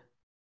Hermu,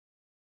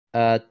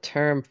 a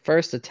term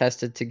first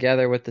attested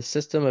together with the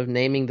system of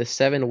naming the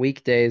 7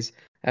 weekdays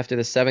after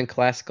the 7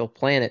 classical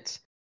planets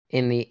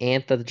in the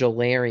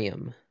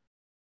Anthogellarium.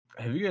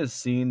 Have you guys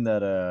seen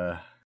that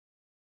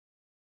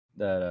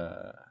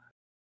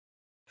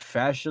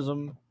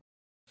fascism,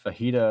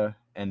 fajita,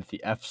 and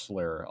the F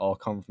slur all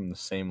come from the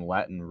same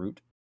Latin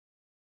root?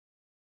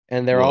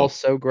 And they're all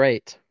so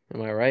great.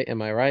 Am I right?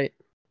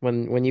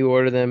 When you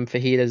order them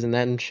fajitas and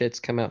that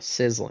shits come out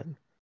sizzling.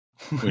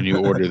 When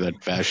you order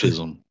that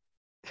fascism.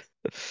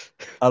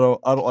 I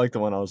don't like the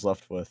one I was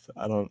left with.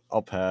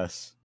 I'll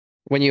pass.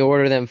 When you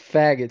order them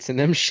faggots and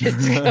them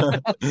shits come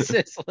out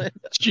sizzling.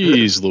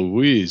 Jeez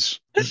Louise.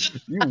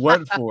 You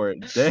went for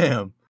it.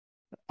 Damn.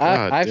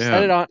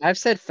 I've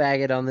said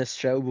faggot on this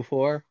show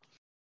before.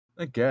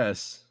 I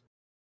guess.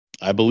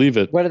 I believe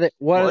it. What are they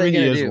gonna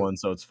do? He is one,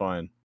 so it's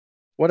fine.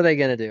 What are they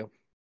gonna do?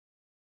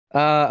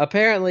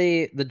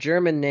 Apparently the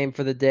German name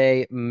for the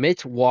day,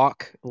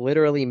 Mittwoch,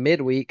 literally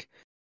midweek,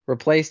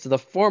 replaced the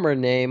former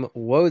name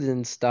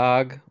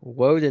Wodenstag,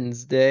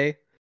 Wodensday.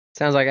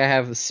 Sounds like I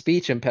have a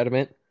speech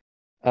impediment.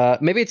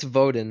 Maybe it's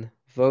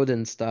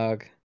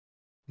Wodenstag,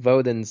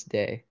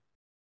 Wodensday.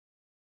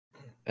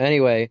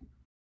 Anyway,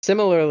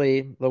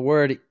 similarly,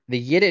 the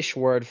Yiddish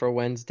word for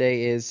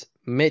Wednesday is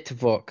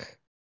Mittwoch,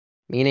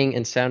 meaning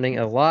and sounding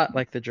a lot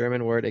like the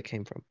German word it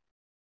came from.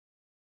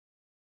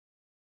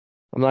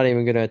 I'm not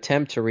even going to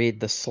attempt to read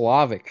the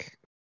Slavic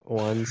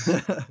ones.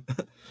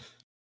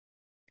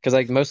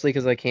 Mostly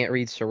because I can't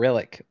read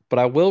Cyrillic. But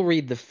I will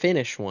read the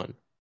Finnish one.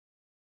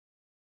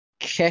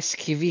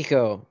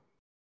 Keskiviko.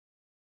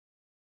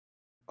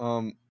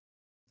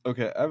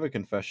 Okay, I have a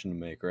confession to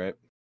make, right?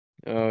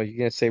 Oh, you're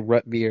going to say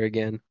rut beer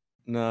again.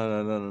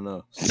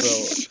 No.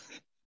 So,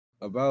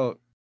 about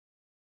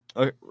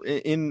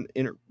in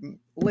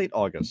late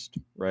August,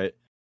 right?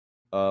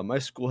 My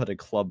school had a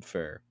club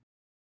fair,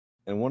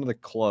 and one of the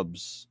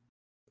clubs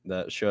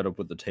that showed up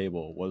with the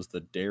table was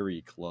the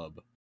Dairy Club.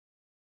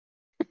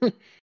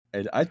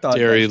 And I thought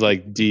dairy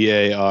like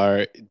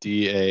DAIRY,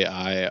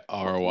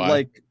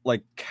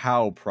 like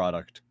cow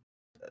product,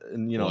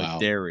 and wow. like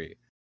dairy.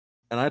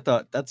 And I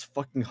thought that's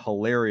fucking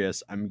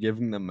hilarious. I'm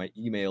giving them my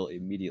email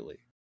immediately.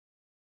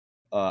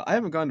 I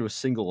haven't gone to a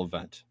single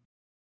event,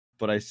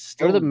 but I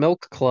still go to the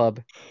Milk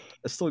Club.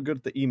 I'm still good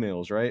at the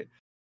emails, right?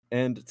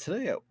 And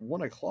today at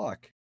 1:00,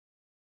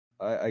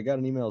 I got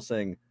an email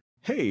saying,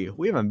 "Hey,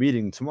 we have a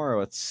meeting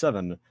tomorrow at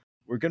 7.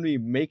 We're going to be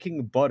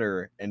making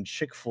butter, and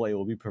Chick-fil-A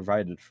will be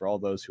provided for all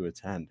those who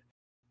attend."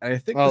 And I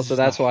think so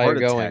that's why you're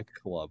going.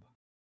 Club.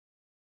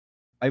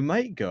 I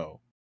might go.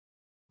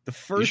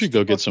 You should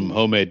go get some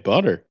homemade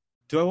butter.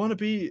 Do I want to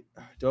be?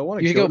 Do I want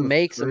to? You should go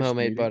make some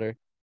homemade butter.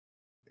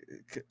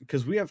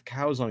 Because we have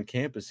cows on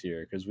campus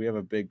here. Because we have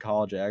a big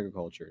college of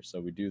agriculture, so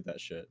we do that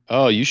shit.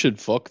 Oh, you should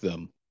fuck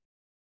them.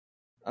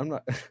 I'm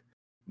not.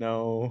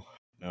 No.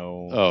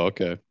 Oh,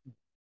 okay.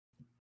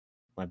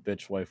 My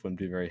bitch wife wouldn't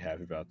be very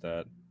happy about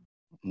that.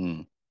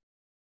 Yeah,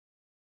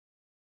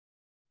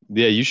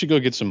 you should go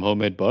get some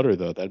homemade butter,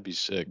 though. That'd be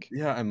sick.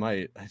 Yeah, I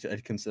might.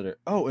 I'd consider.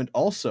 Oh, and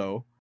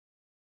also,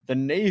 the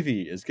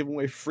Navy is giving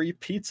away free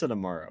pizza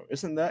tomorrow.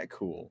 Isn't that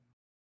cool?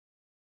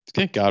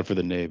 Thank God for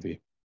the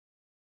Navy.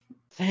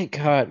 Thank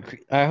God.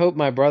 I hope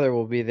my brother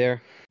will be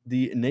there.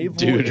 The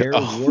Naval Air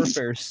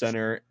Warfare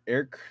Center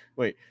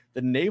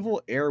the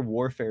Naval Air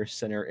Warfare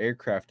Center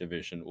Aircraft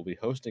Division will be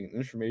hosting an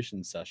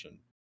information session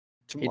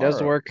tomorrow. He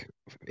does work.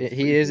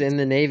 He is in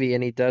the Navy,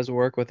 and he does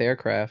work with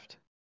aircraft.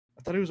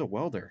 I thought he was a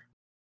welder.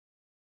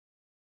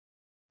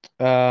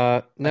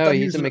 No,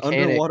 he's a mechanic.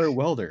 Underwater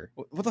welder.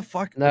 What the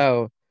fuck?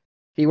 No,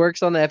 he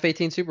works on the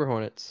F-18 Super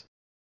Hornets.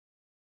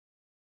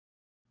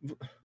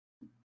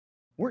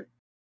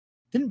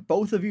 Didn't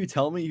both of you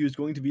tell me he was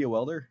going to be a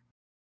welder?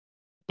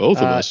 Both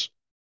of us?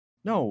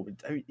 No,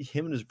 I mean,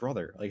 him and his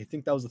brother. Like, I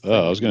think that was the thing.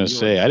 Oh, I was going to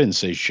say, I didn't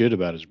say shit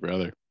about his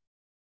brother.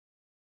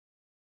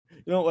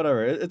 You know,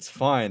 whatever. It's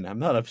fine. I'm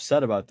not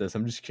upset about this.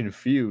 I'm just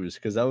confused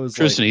because that was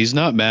Tristan, he's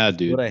not mad,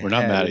 dude. We're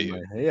not mad at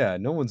you. Yeah,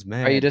 no one's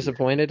mad. Are you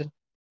disappointed?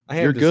 I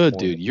am. You're good,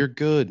 dude. You're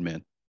good,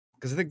 man.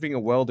 Because I think being a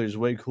welder is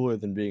way cooler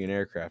than being an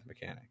aircraft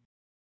mechanic.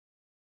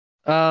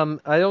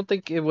 I don't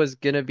think it was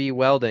gonna be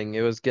welding.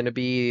 It was gonna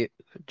be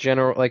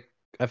general. Like,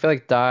 I feel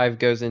like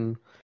the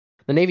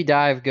Navy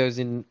dive goes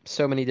in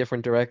so many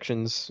different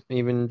directions,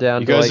 even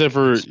down to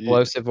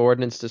explosive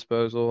ordnance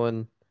disposal.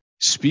 And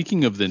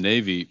speaking of the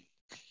Navy,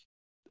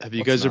 have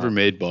you guys ever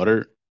made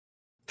butter?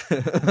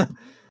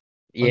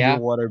 Yeah,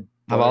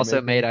 I've also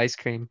made ice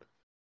cream.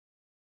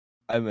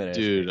 I made ice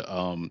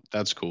cream.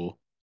 That's cool.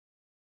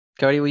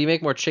 Cody, will you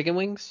make more chicken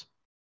wings?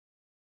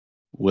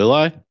 Will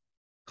I?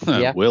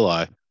 Yeah. Will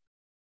I?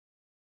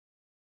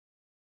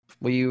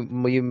 Will you?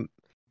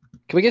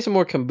 Can we get some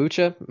more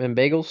kombucha and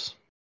bagels?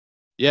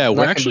 Yeah,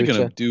 we're actually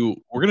gonna do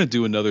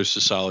another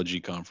sociology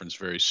conference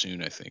very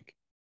soon, I think.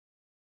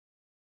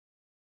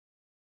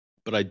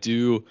 But I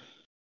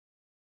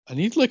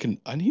need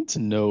to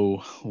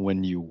know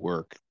when you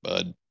work,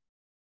 bud.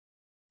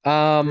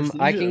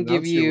 I can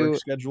give you your work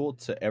schedule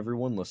to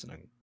everyone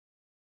listening.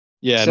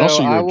 Yeah, and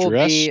also your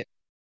address.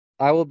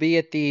 I will be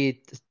at the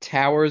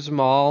Towers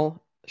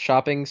Mall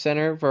shopping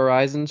center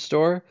Verizon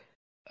store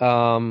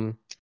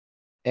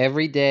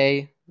every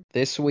day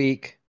this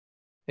week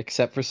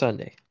except for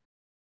Sunday.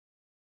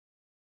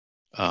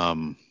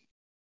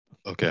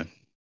 Okay.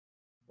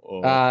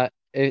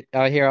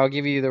 Here, I'll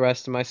give you the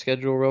rest of my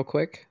schedule real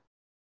quick.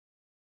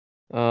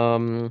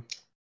 Let's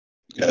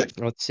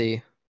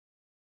see.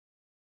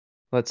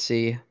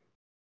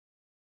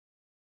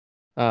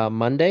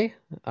 Monday.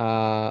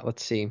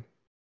 Let's see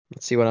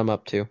what I'm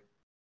up to.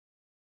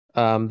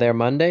 There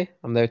Monday.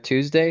 I'm there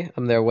Tuesday.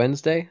 I'm there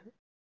Wednesday.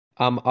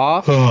 I'm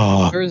off.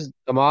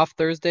 I'm off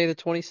Thursday the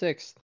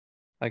 26th.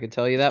 I can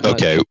tell you that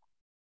much. Okay.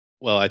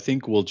 Well, I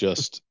think we'll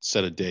just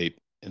set a date,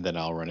 and then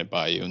I'll run it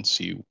by you and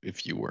see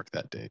if you work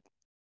that date.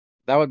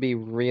 That would be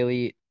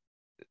really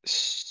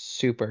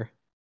super.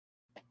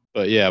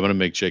 But yeah, I'm gonna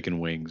make chicken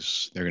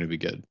wings. They're gonna be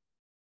good.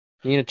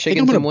 You gonna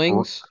chicken some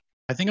wings?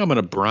 I think I'm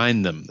gonna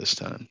brine them this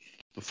time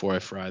before I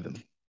fry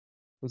them.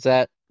 Was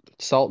that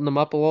salting them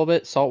up a little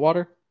bit? Salt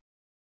water?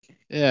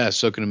 Yeah,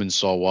 soaking them in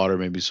salt water,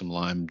 maybe some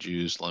lemon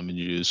juice,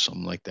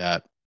 something like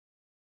that.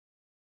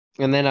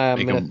 And then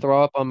I'm gonna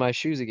throw up on my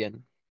shoes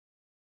again.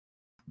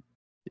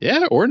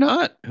 Yeah, or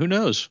not. Who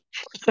knows?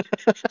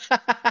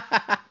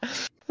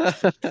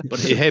 But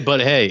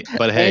hey,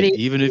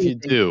 even if you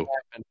do,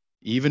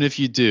 Even if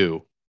you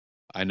do,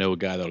 I know a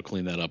guy that'll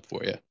clean that up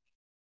for you.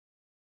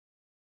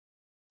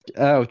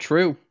 Oh,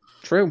 true.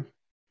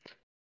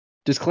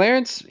 Does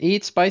Clarence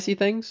eat spicy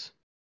things?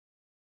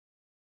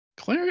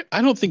 Clarence,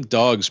 I don't think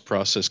dogs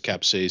process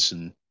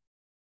capsaicin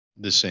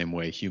the same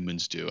way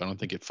humans do. I don't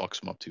think it fucks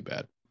them up too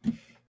bad.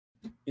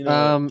 You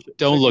know,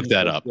 don't look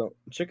that up.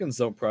 Chickens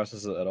don't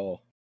process it at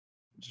all.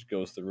 It just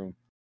goes through them.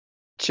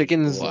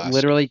 Chickens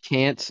literally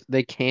can't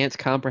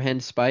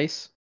comprehend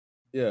spice.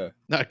 Yeah,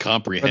 not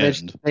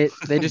comprehend.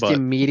 They just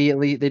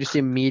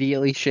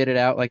immediately shit it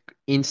out like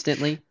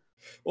instantly.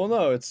 Well,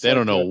 no, they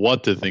don't know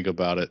what to think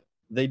about it.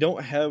 They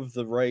don't have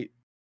the right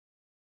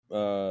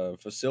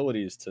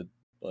facilities to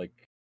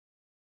like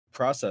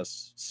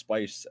process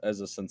spice as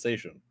a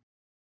sensation.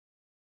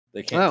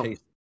 They can't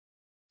taste it.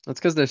 That's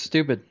because they're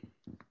stupid.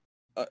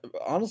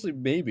 Honestly,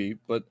 maybe,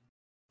 but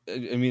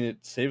I mean, it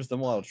saves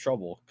them a lot of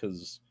trouble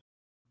because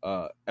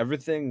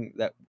everything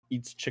that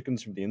eats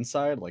chickens from the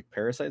inside, like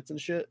parasites and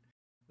shit,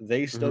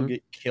 they still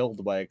get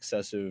killed by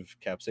excessive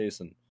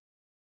capsaicin.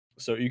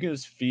 So you can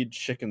just feed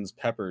chickens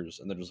peppers,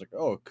 and they're just like,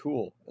 "Oh,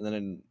 cool," and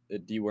then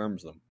it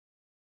deworms them.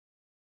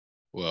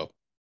 Whoa!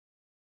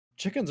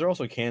 Chickens are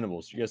also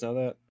cannibals. You guys know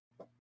that?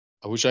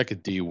 I wish I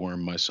could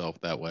deworm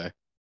myself that way.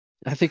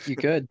 I think you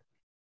could.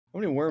 How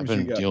many worms I've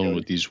you been got? dealing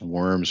with these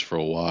worms for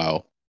a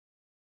while.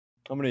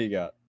 How many you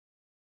got?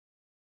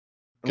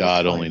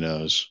 God only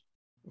knows.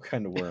 What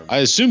kind of worms? I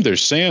assume they're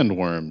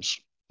sandworms.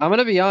 I'm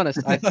gonna be honest.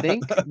 I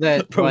think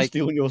that Bro,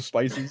 stealing your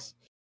spices.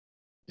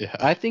 Yeah.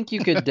 I think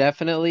you could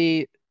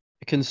definitely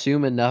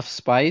consume enough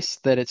spice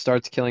that it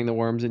starts killing the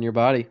worms in your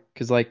body.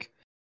 Because like,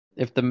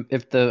 if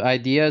the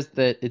idea is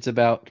that it's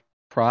about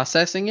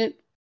processing it,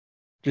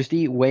 just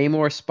eat way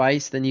more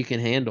spice than you can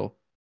handle.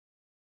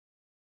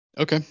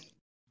 Okay.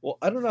 Well,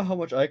 I don't know how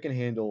much I can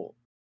handle,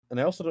 and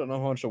I also don't know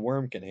how much a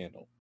worm can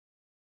handle.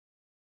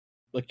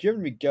 Like, you're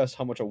having me guess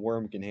how much a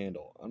worm can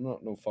handle. I'm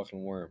not no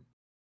fucking worm.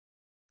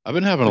 I've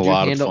been having a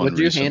lot of fun Would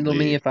you recently. handle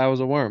me if I was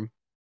a worm?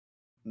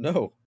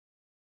 No.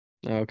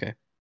 Oh, okay.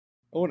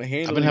 I wouldn't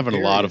handle. I've been having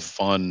a lot of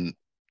fun.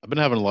 I've been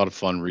having a lot of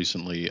fun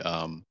recently.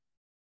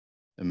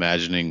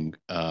 Imagining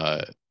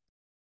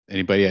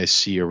anybody I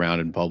see around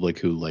in public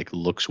who like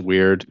looks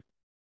weird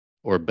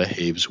or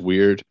behaves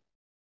weird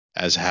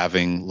as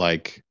having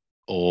like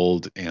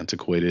old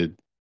antiquated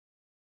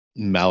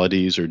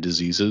maladies or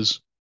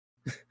diseases.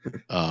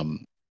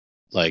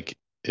 Like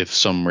if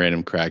some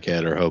random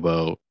crackhead or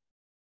hobo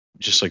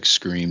just like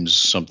screams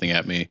something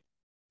at me,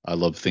 I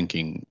love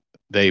thinking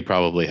they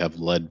probably have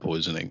lead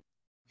poisoning.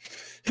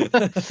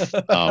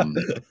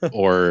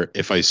 Or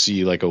if I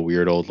see like a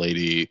weird old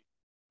lady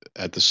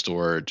at the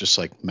store just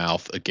like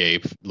mouth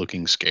agape,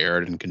 looking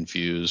scared and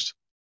confused,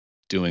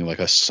 doing like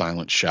a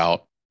silent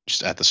shout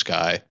just at the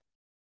sky,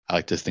 I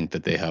like to think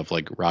that they have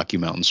like Rocky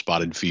Mountain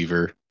spotted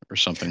fever or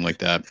something like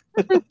that.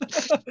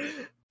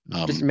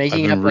 Just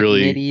making up like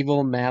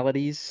medieval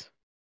maladies.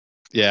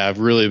 Yeah, I've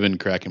really been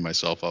cracking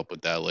myself up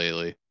with that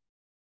lately.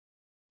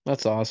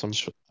 That's awesome.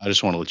 I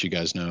just want to let you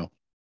guys know.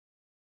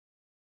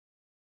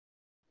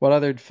 What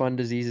other fun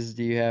diseases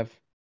do you have?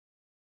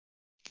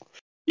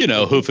 You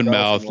know, hoof and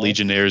mouth,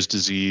 Legionnaires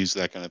disease,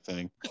 that kind of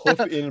thing. Hoof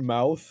in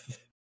mouth.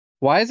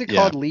 Why is it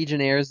called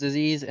Legionnaires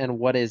disease, and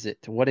what is it?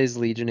 What is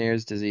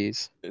Legionnaires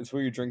disease? It's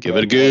where you drink. Give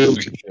it a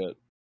goog.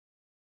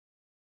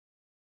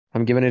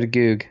 I'm giving it a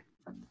goog.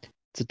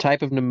 It's a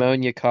type of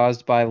pneumonia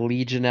caused by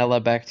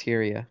Legionella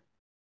bacteria.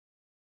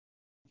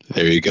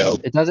 There you go.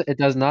 It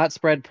does not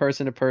spread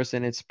person to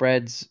person. It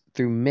spreads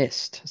through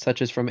mist,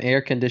 such as from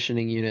air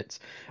conditioning units.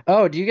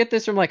 Oh, do you get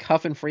this from like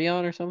Huff and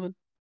Freon or something?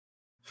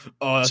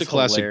 Oh, that's a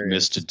classic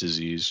mist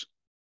disease.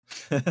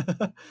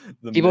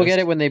 People get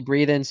it when they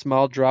breathe in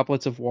small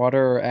droplets of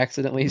water or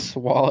accidentally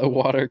swallow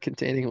water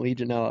containing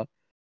Legionella.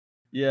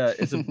 Yeah,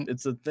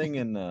 it's a thing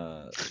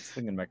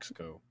in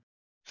Mexico.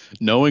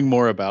 Knowing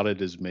more about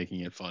it is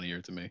making it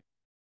funnier to me.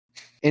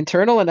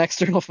 Internal and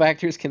external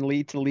factors can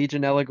lead to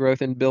Legionella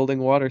growth in building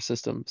water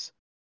systems.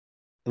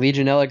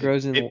 Legionella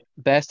grows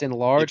best in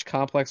large,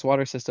 complex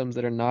water systems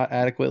that are not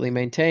adequately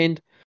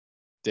maintained.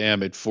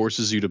 Damn, it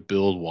forces you to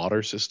build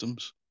water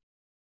systems?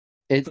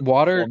 It's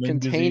water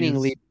containing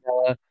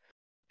Legionella.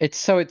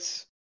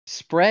 It's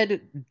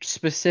spread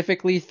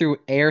specifically through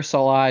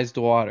aerosolized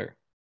water.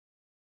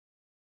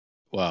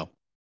 Wow.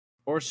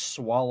 Or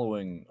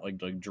swallowing, like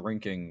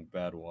drinking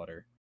bad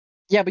water.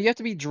 Yeah, but you have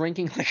to be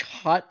drinking like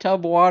hot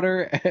tub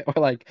water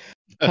or like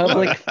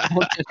public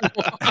fountain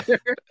water.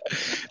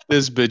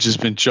 This bitch has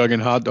been chugging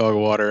hot dog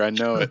water. I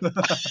know it.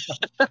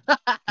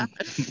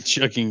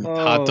 Chugging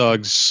hot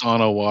dog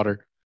sauna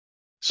water.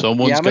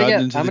 Someone's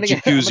gotten into the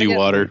jacuzzi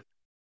water.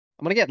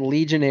 I'm gonna get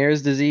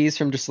Legionnaires disease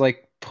from just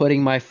like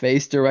putting my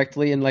face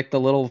directly in like the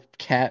little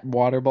cat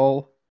water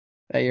bowl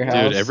at your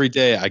house. Dude, every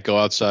day I go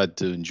outside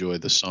to enjoy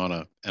the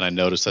sauna, and I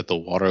notice that the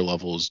water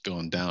level is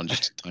going down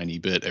just a tiny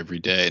bit every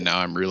day. Now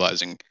I'm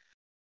realizing,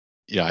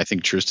 I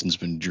think Tristan's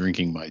been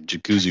drinking my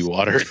jacuzzi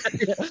water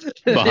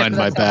behind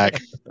my back.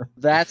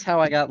 That's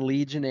how I got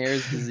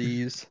Legionnaires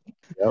disease.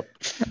 Yep.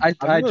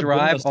 I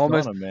drive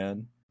almost. Sauna,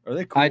 man. Are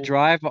they cool? I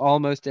drive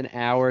almost an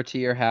hour to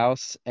your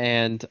house,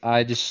 and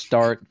I just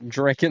start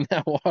drinking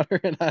that water,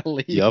 and I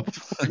leave. Yep.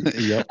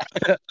 Yep.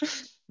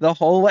 The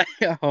whole way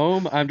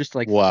home, I'm just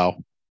like,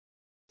 wow,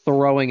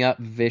 throwing up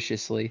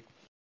viciously.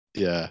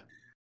 Yeah.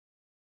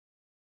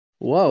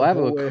 Whoa, I have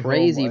a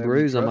crazy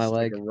bruise on my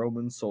leg. Like a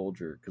Roman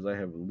soldier because I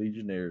have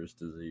Legionnaires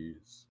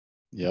disease.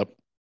 Yep.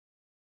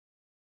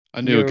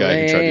 I knew a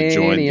guy who tried to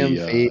join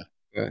the.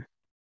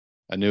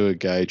 I knew a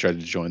guy who tried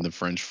to join the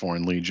French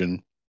Foreign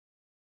Legion.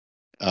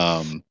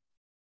 And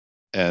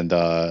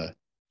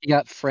he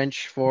got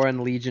French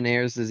Foreign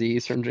Legionnaires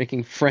disease from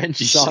drinking French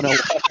sauna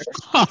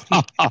water.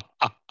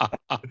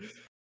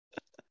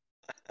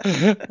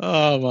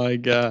 Oh my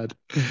god,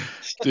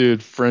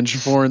 dude! French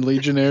Foreign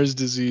Legionnaires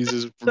disease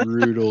is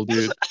brutal,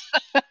 dude.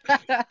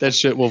 That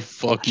shit will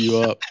fuck you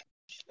up.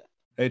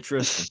 Hey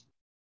Tristan,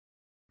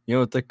 you know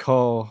what they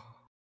call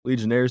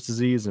Legionnaires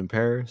disease in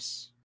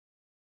Paris?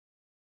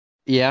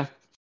 Yeah.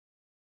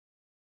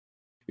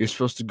 You're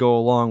supposed to go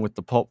along with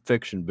the Pulp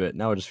Fiction bit.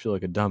 Now I just feel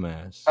like a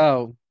dumbass.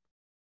 Oh.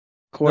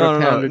 Quarter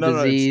pounder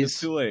disease. It's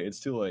too late.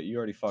 It's too late. You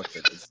already fucked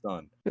it. It's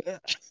done.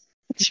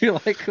 Do you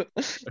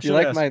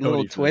like my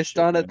little twist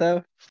on it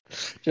though? Do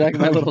you like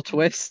my little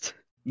twist?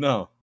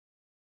 No.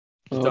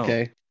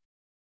 Okay.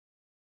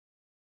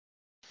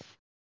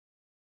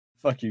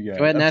 Fuck you guys.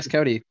 Go ahead and ask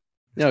Cody.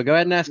 No, go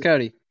ahead and ask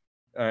Cody.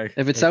 All right.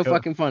 If it's so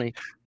fucking funny.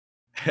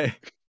 Hey,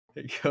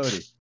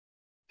 Cody.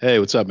 Hey,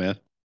 what's up, man?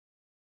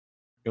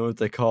 You know what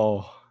they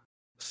call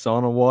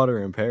sauna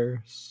water in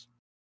Paris?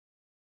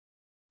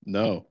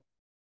 No.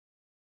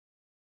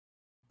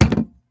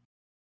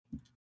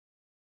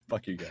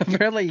 Fuck you guys.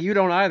 Apparently you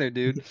don't either,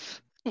 dude.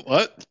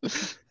 What?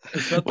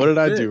 What did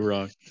I do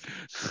wrong?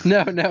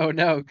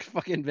 No.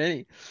 Fucking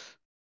Vinny.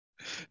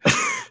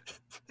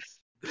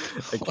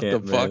 I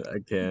can't, man. I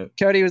can't.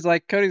 Cody's was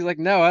like,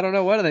 no, I don't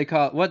know. What do they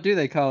call it? What do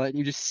they call it? And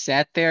you just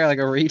sat there like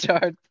a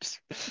retard.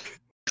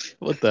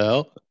 What the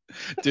hell?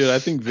 Dude, I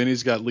think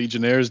Vinny's got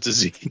Legionnaires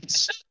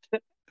disease.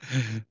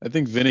 I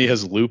think Vinny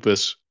has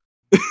lupus.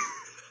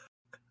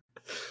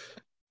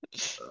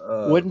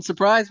 Wouldn't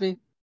surprise me.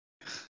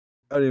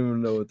 I don't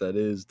even know what that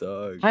is,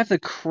 dog. I have the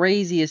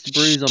craziest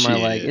bruise on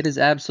my leg. It is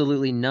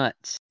absolutely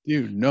nuts.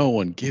 Dude, no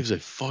one gives a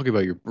fuck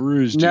about your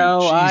bruise, dude.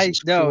 No, Jesus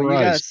you gotta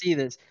Christ. see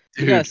this.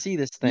 Dude, you gotta see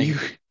this thing.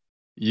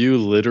 You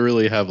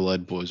literally have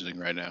lead poisoning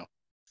right now.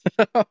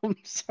 I'm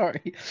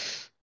sorry.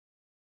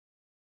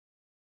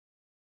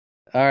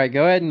 All right,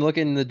 go ahead and look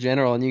in the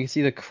general, and you can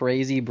see the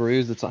crazy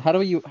bruise. That's how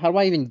do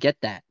I even get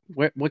that?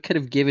 What could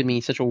have given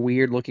me such a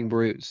weird looking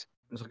bruise?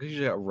 It's like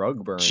you got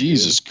rug burn.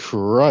 Jesus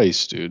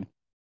Christ, dude.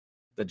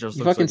 That just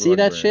you looks fucking like see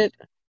that burn. shit?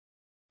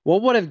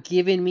 What would have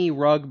given me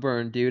rug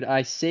burn, dude?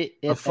 I sit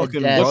at a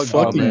desk.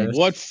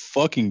 What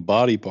fucking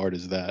body part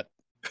is that?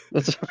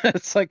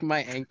 That's like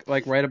my ankle,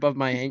 like right above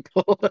my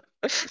ankle.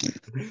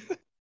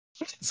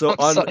 So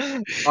on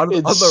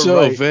it's the so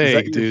right,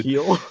 vague, is that your dude.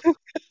 heel?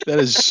 That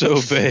is so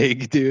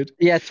vague, dude.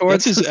 Yeah,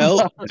 that's his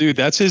dude.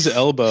 That's his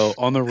elbow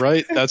on the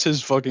right. That's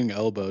his fucking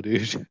elbow,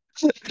 dude.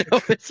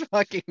 No, it's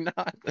fucking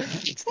not.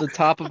 It's the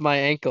top of my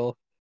ankle.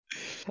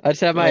 I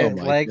just have my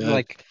legs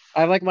God.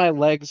 I have my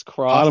legs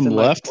crossed. Bottom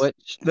left.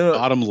 No.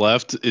 Bottom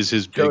left is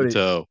his big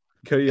toe.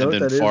 Cody, and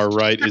then far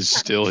right is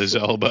still his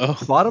elbow.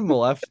 Bottom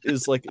left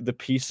is like the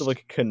piece of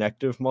like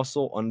connective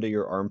muscle under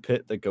your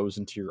armpit that goes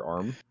into your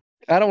arm.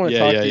 I don't want to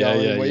talk to y'all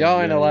anymore.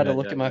 Y'all ain't allowed to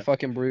look at my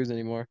fucking bruise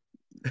anymore.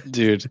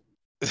 Dude.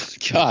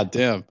 God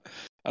damn.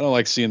 I don't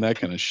like seeing that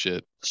kind of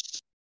shit.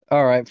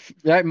 All right.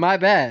 My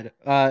bad.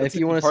 If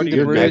you want to see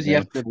the bruise, you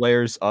have to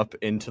flares up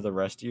into the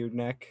rest of your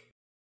neck.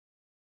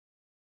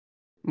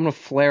 I'm going to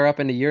flare up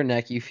into your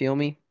neck. You feel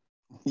me?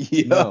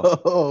 Yo.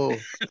 No.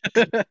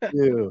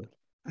 Dude.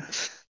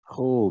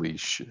 Holy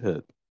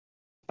shit.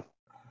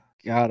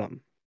 Got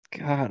him.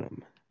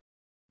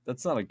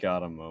 That's not a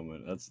got him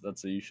moment.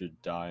 That's a you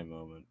should die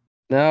moment.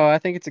 No, I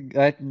think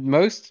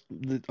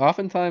it's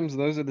oftentimes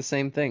those are the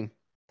same thing.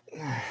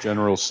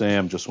 General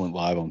Sam just went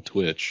live on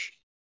Twitch.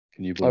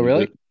 Can you believe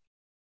really? it?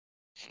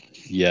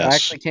 Yes. I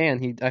actually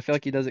can. I feel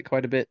like he does it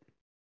quite a bit.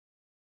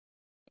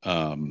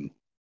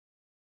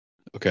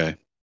 Okay.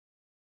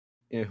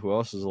 Yeah, who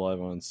else is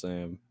live on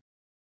Sam?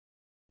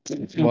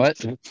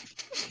 What?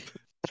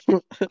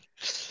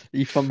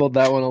 You fumbled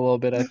that one a little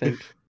bit, I think.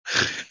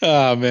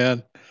 Ah,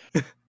 man.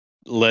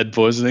 Lead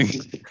poisoning.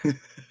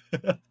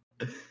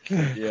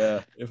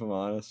 Yeah, if I'm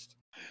honest.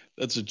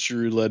 That's a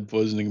true lead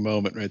poisoning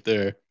moment right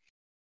there.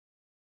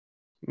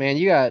 Man,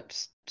 you got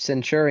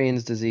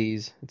Centurion's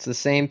disease. It's the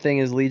same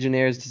thing as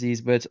Legionnaires' disease,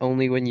 but it's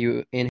only when you inhale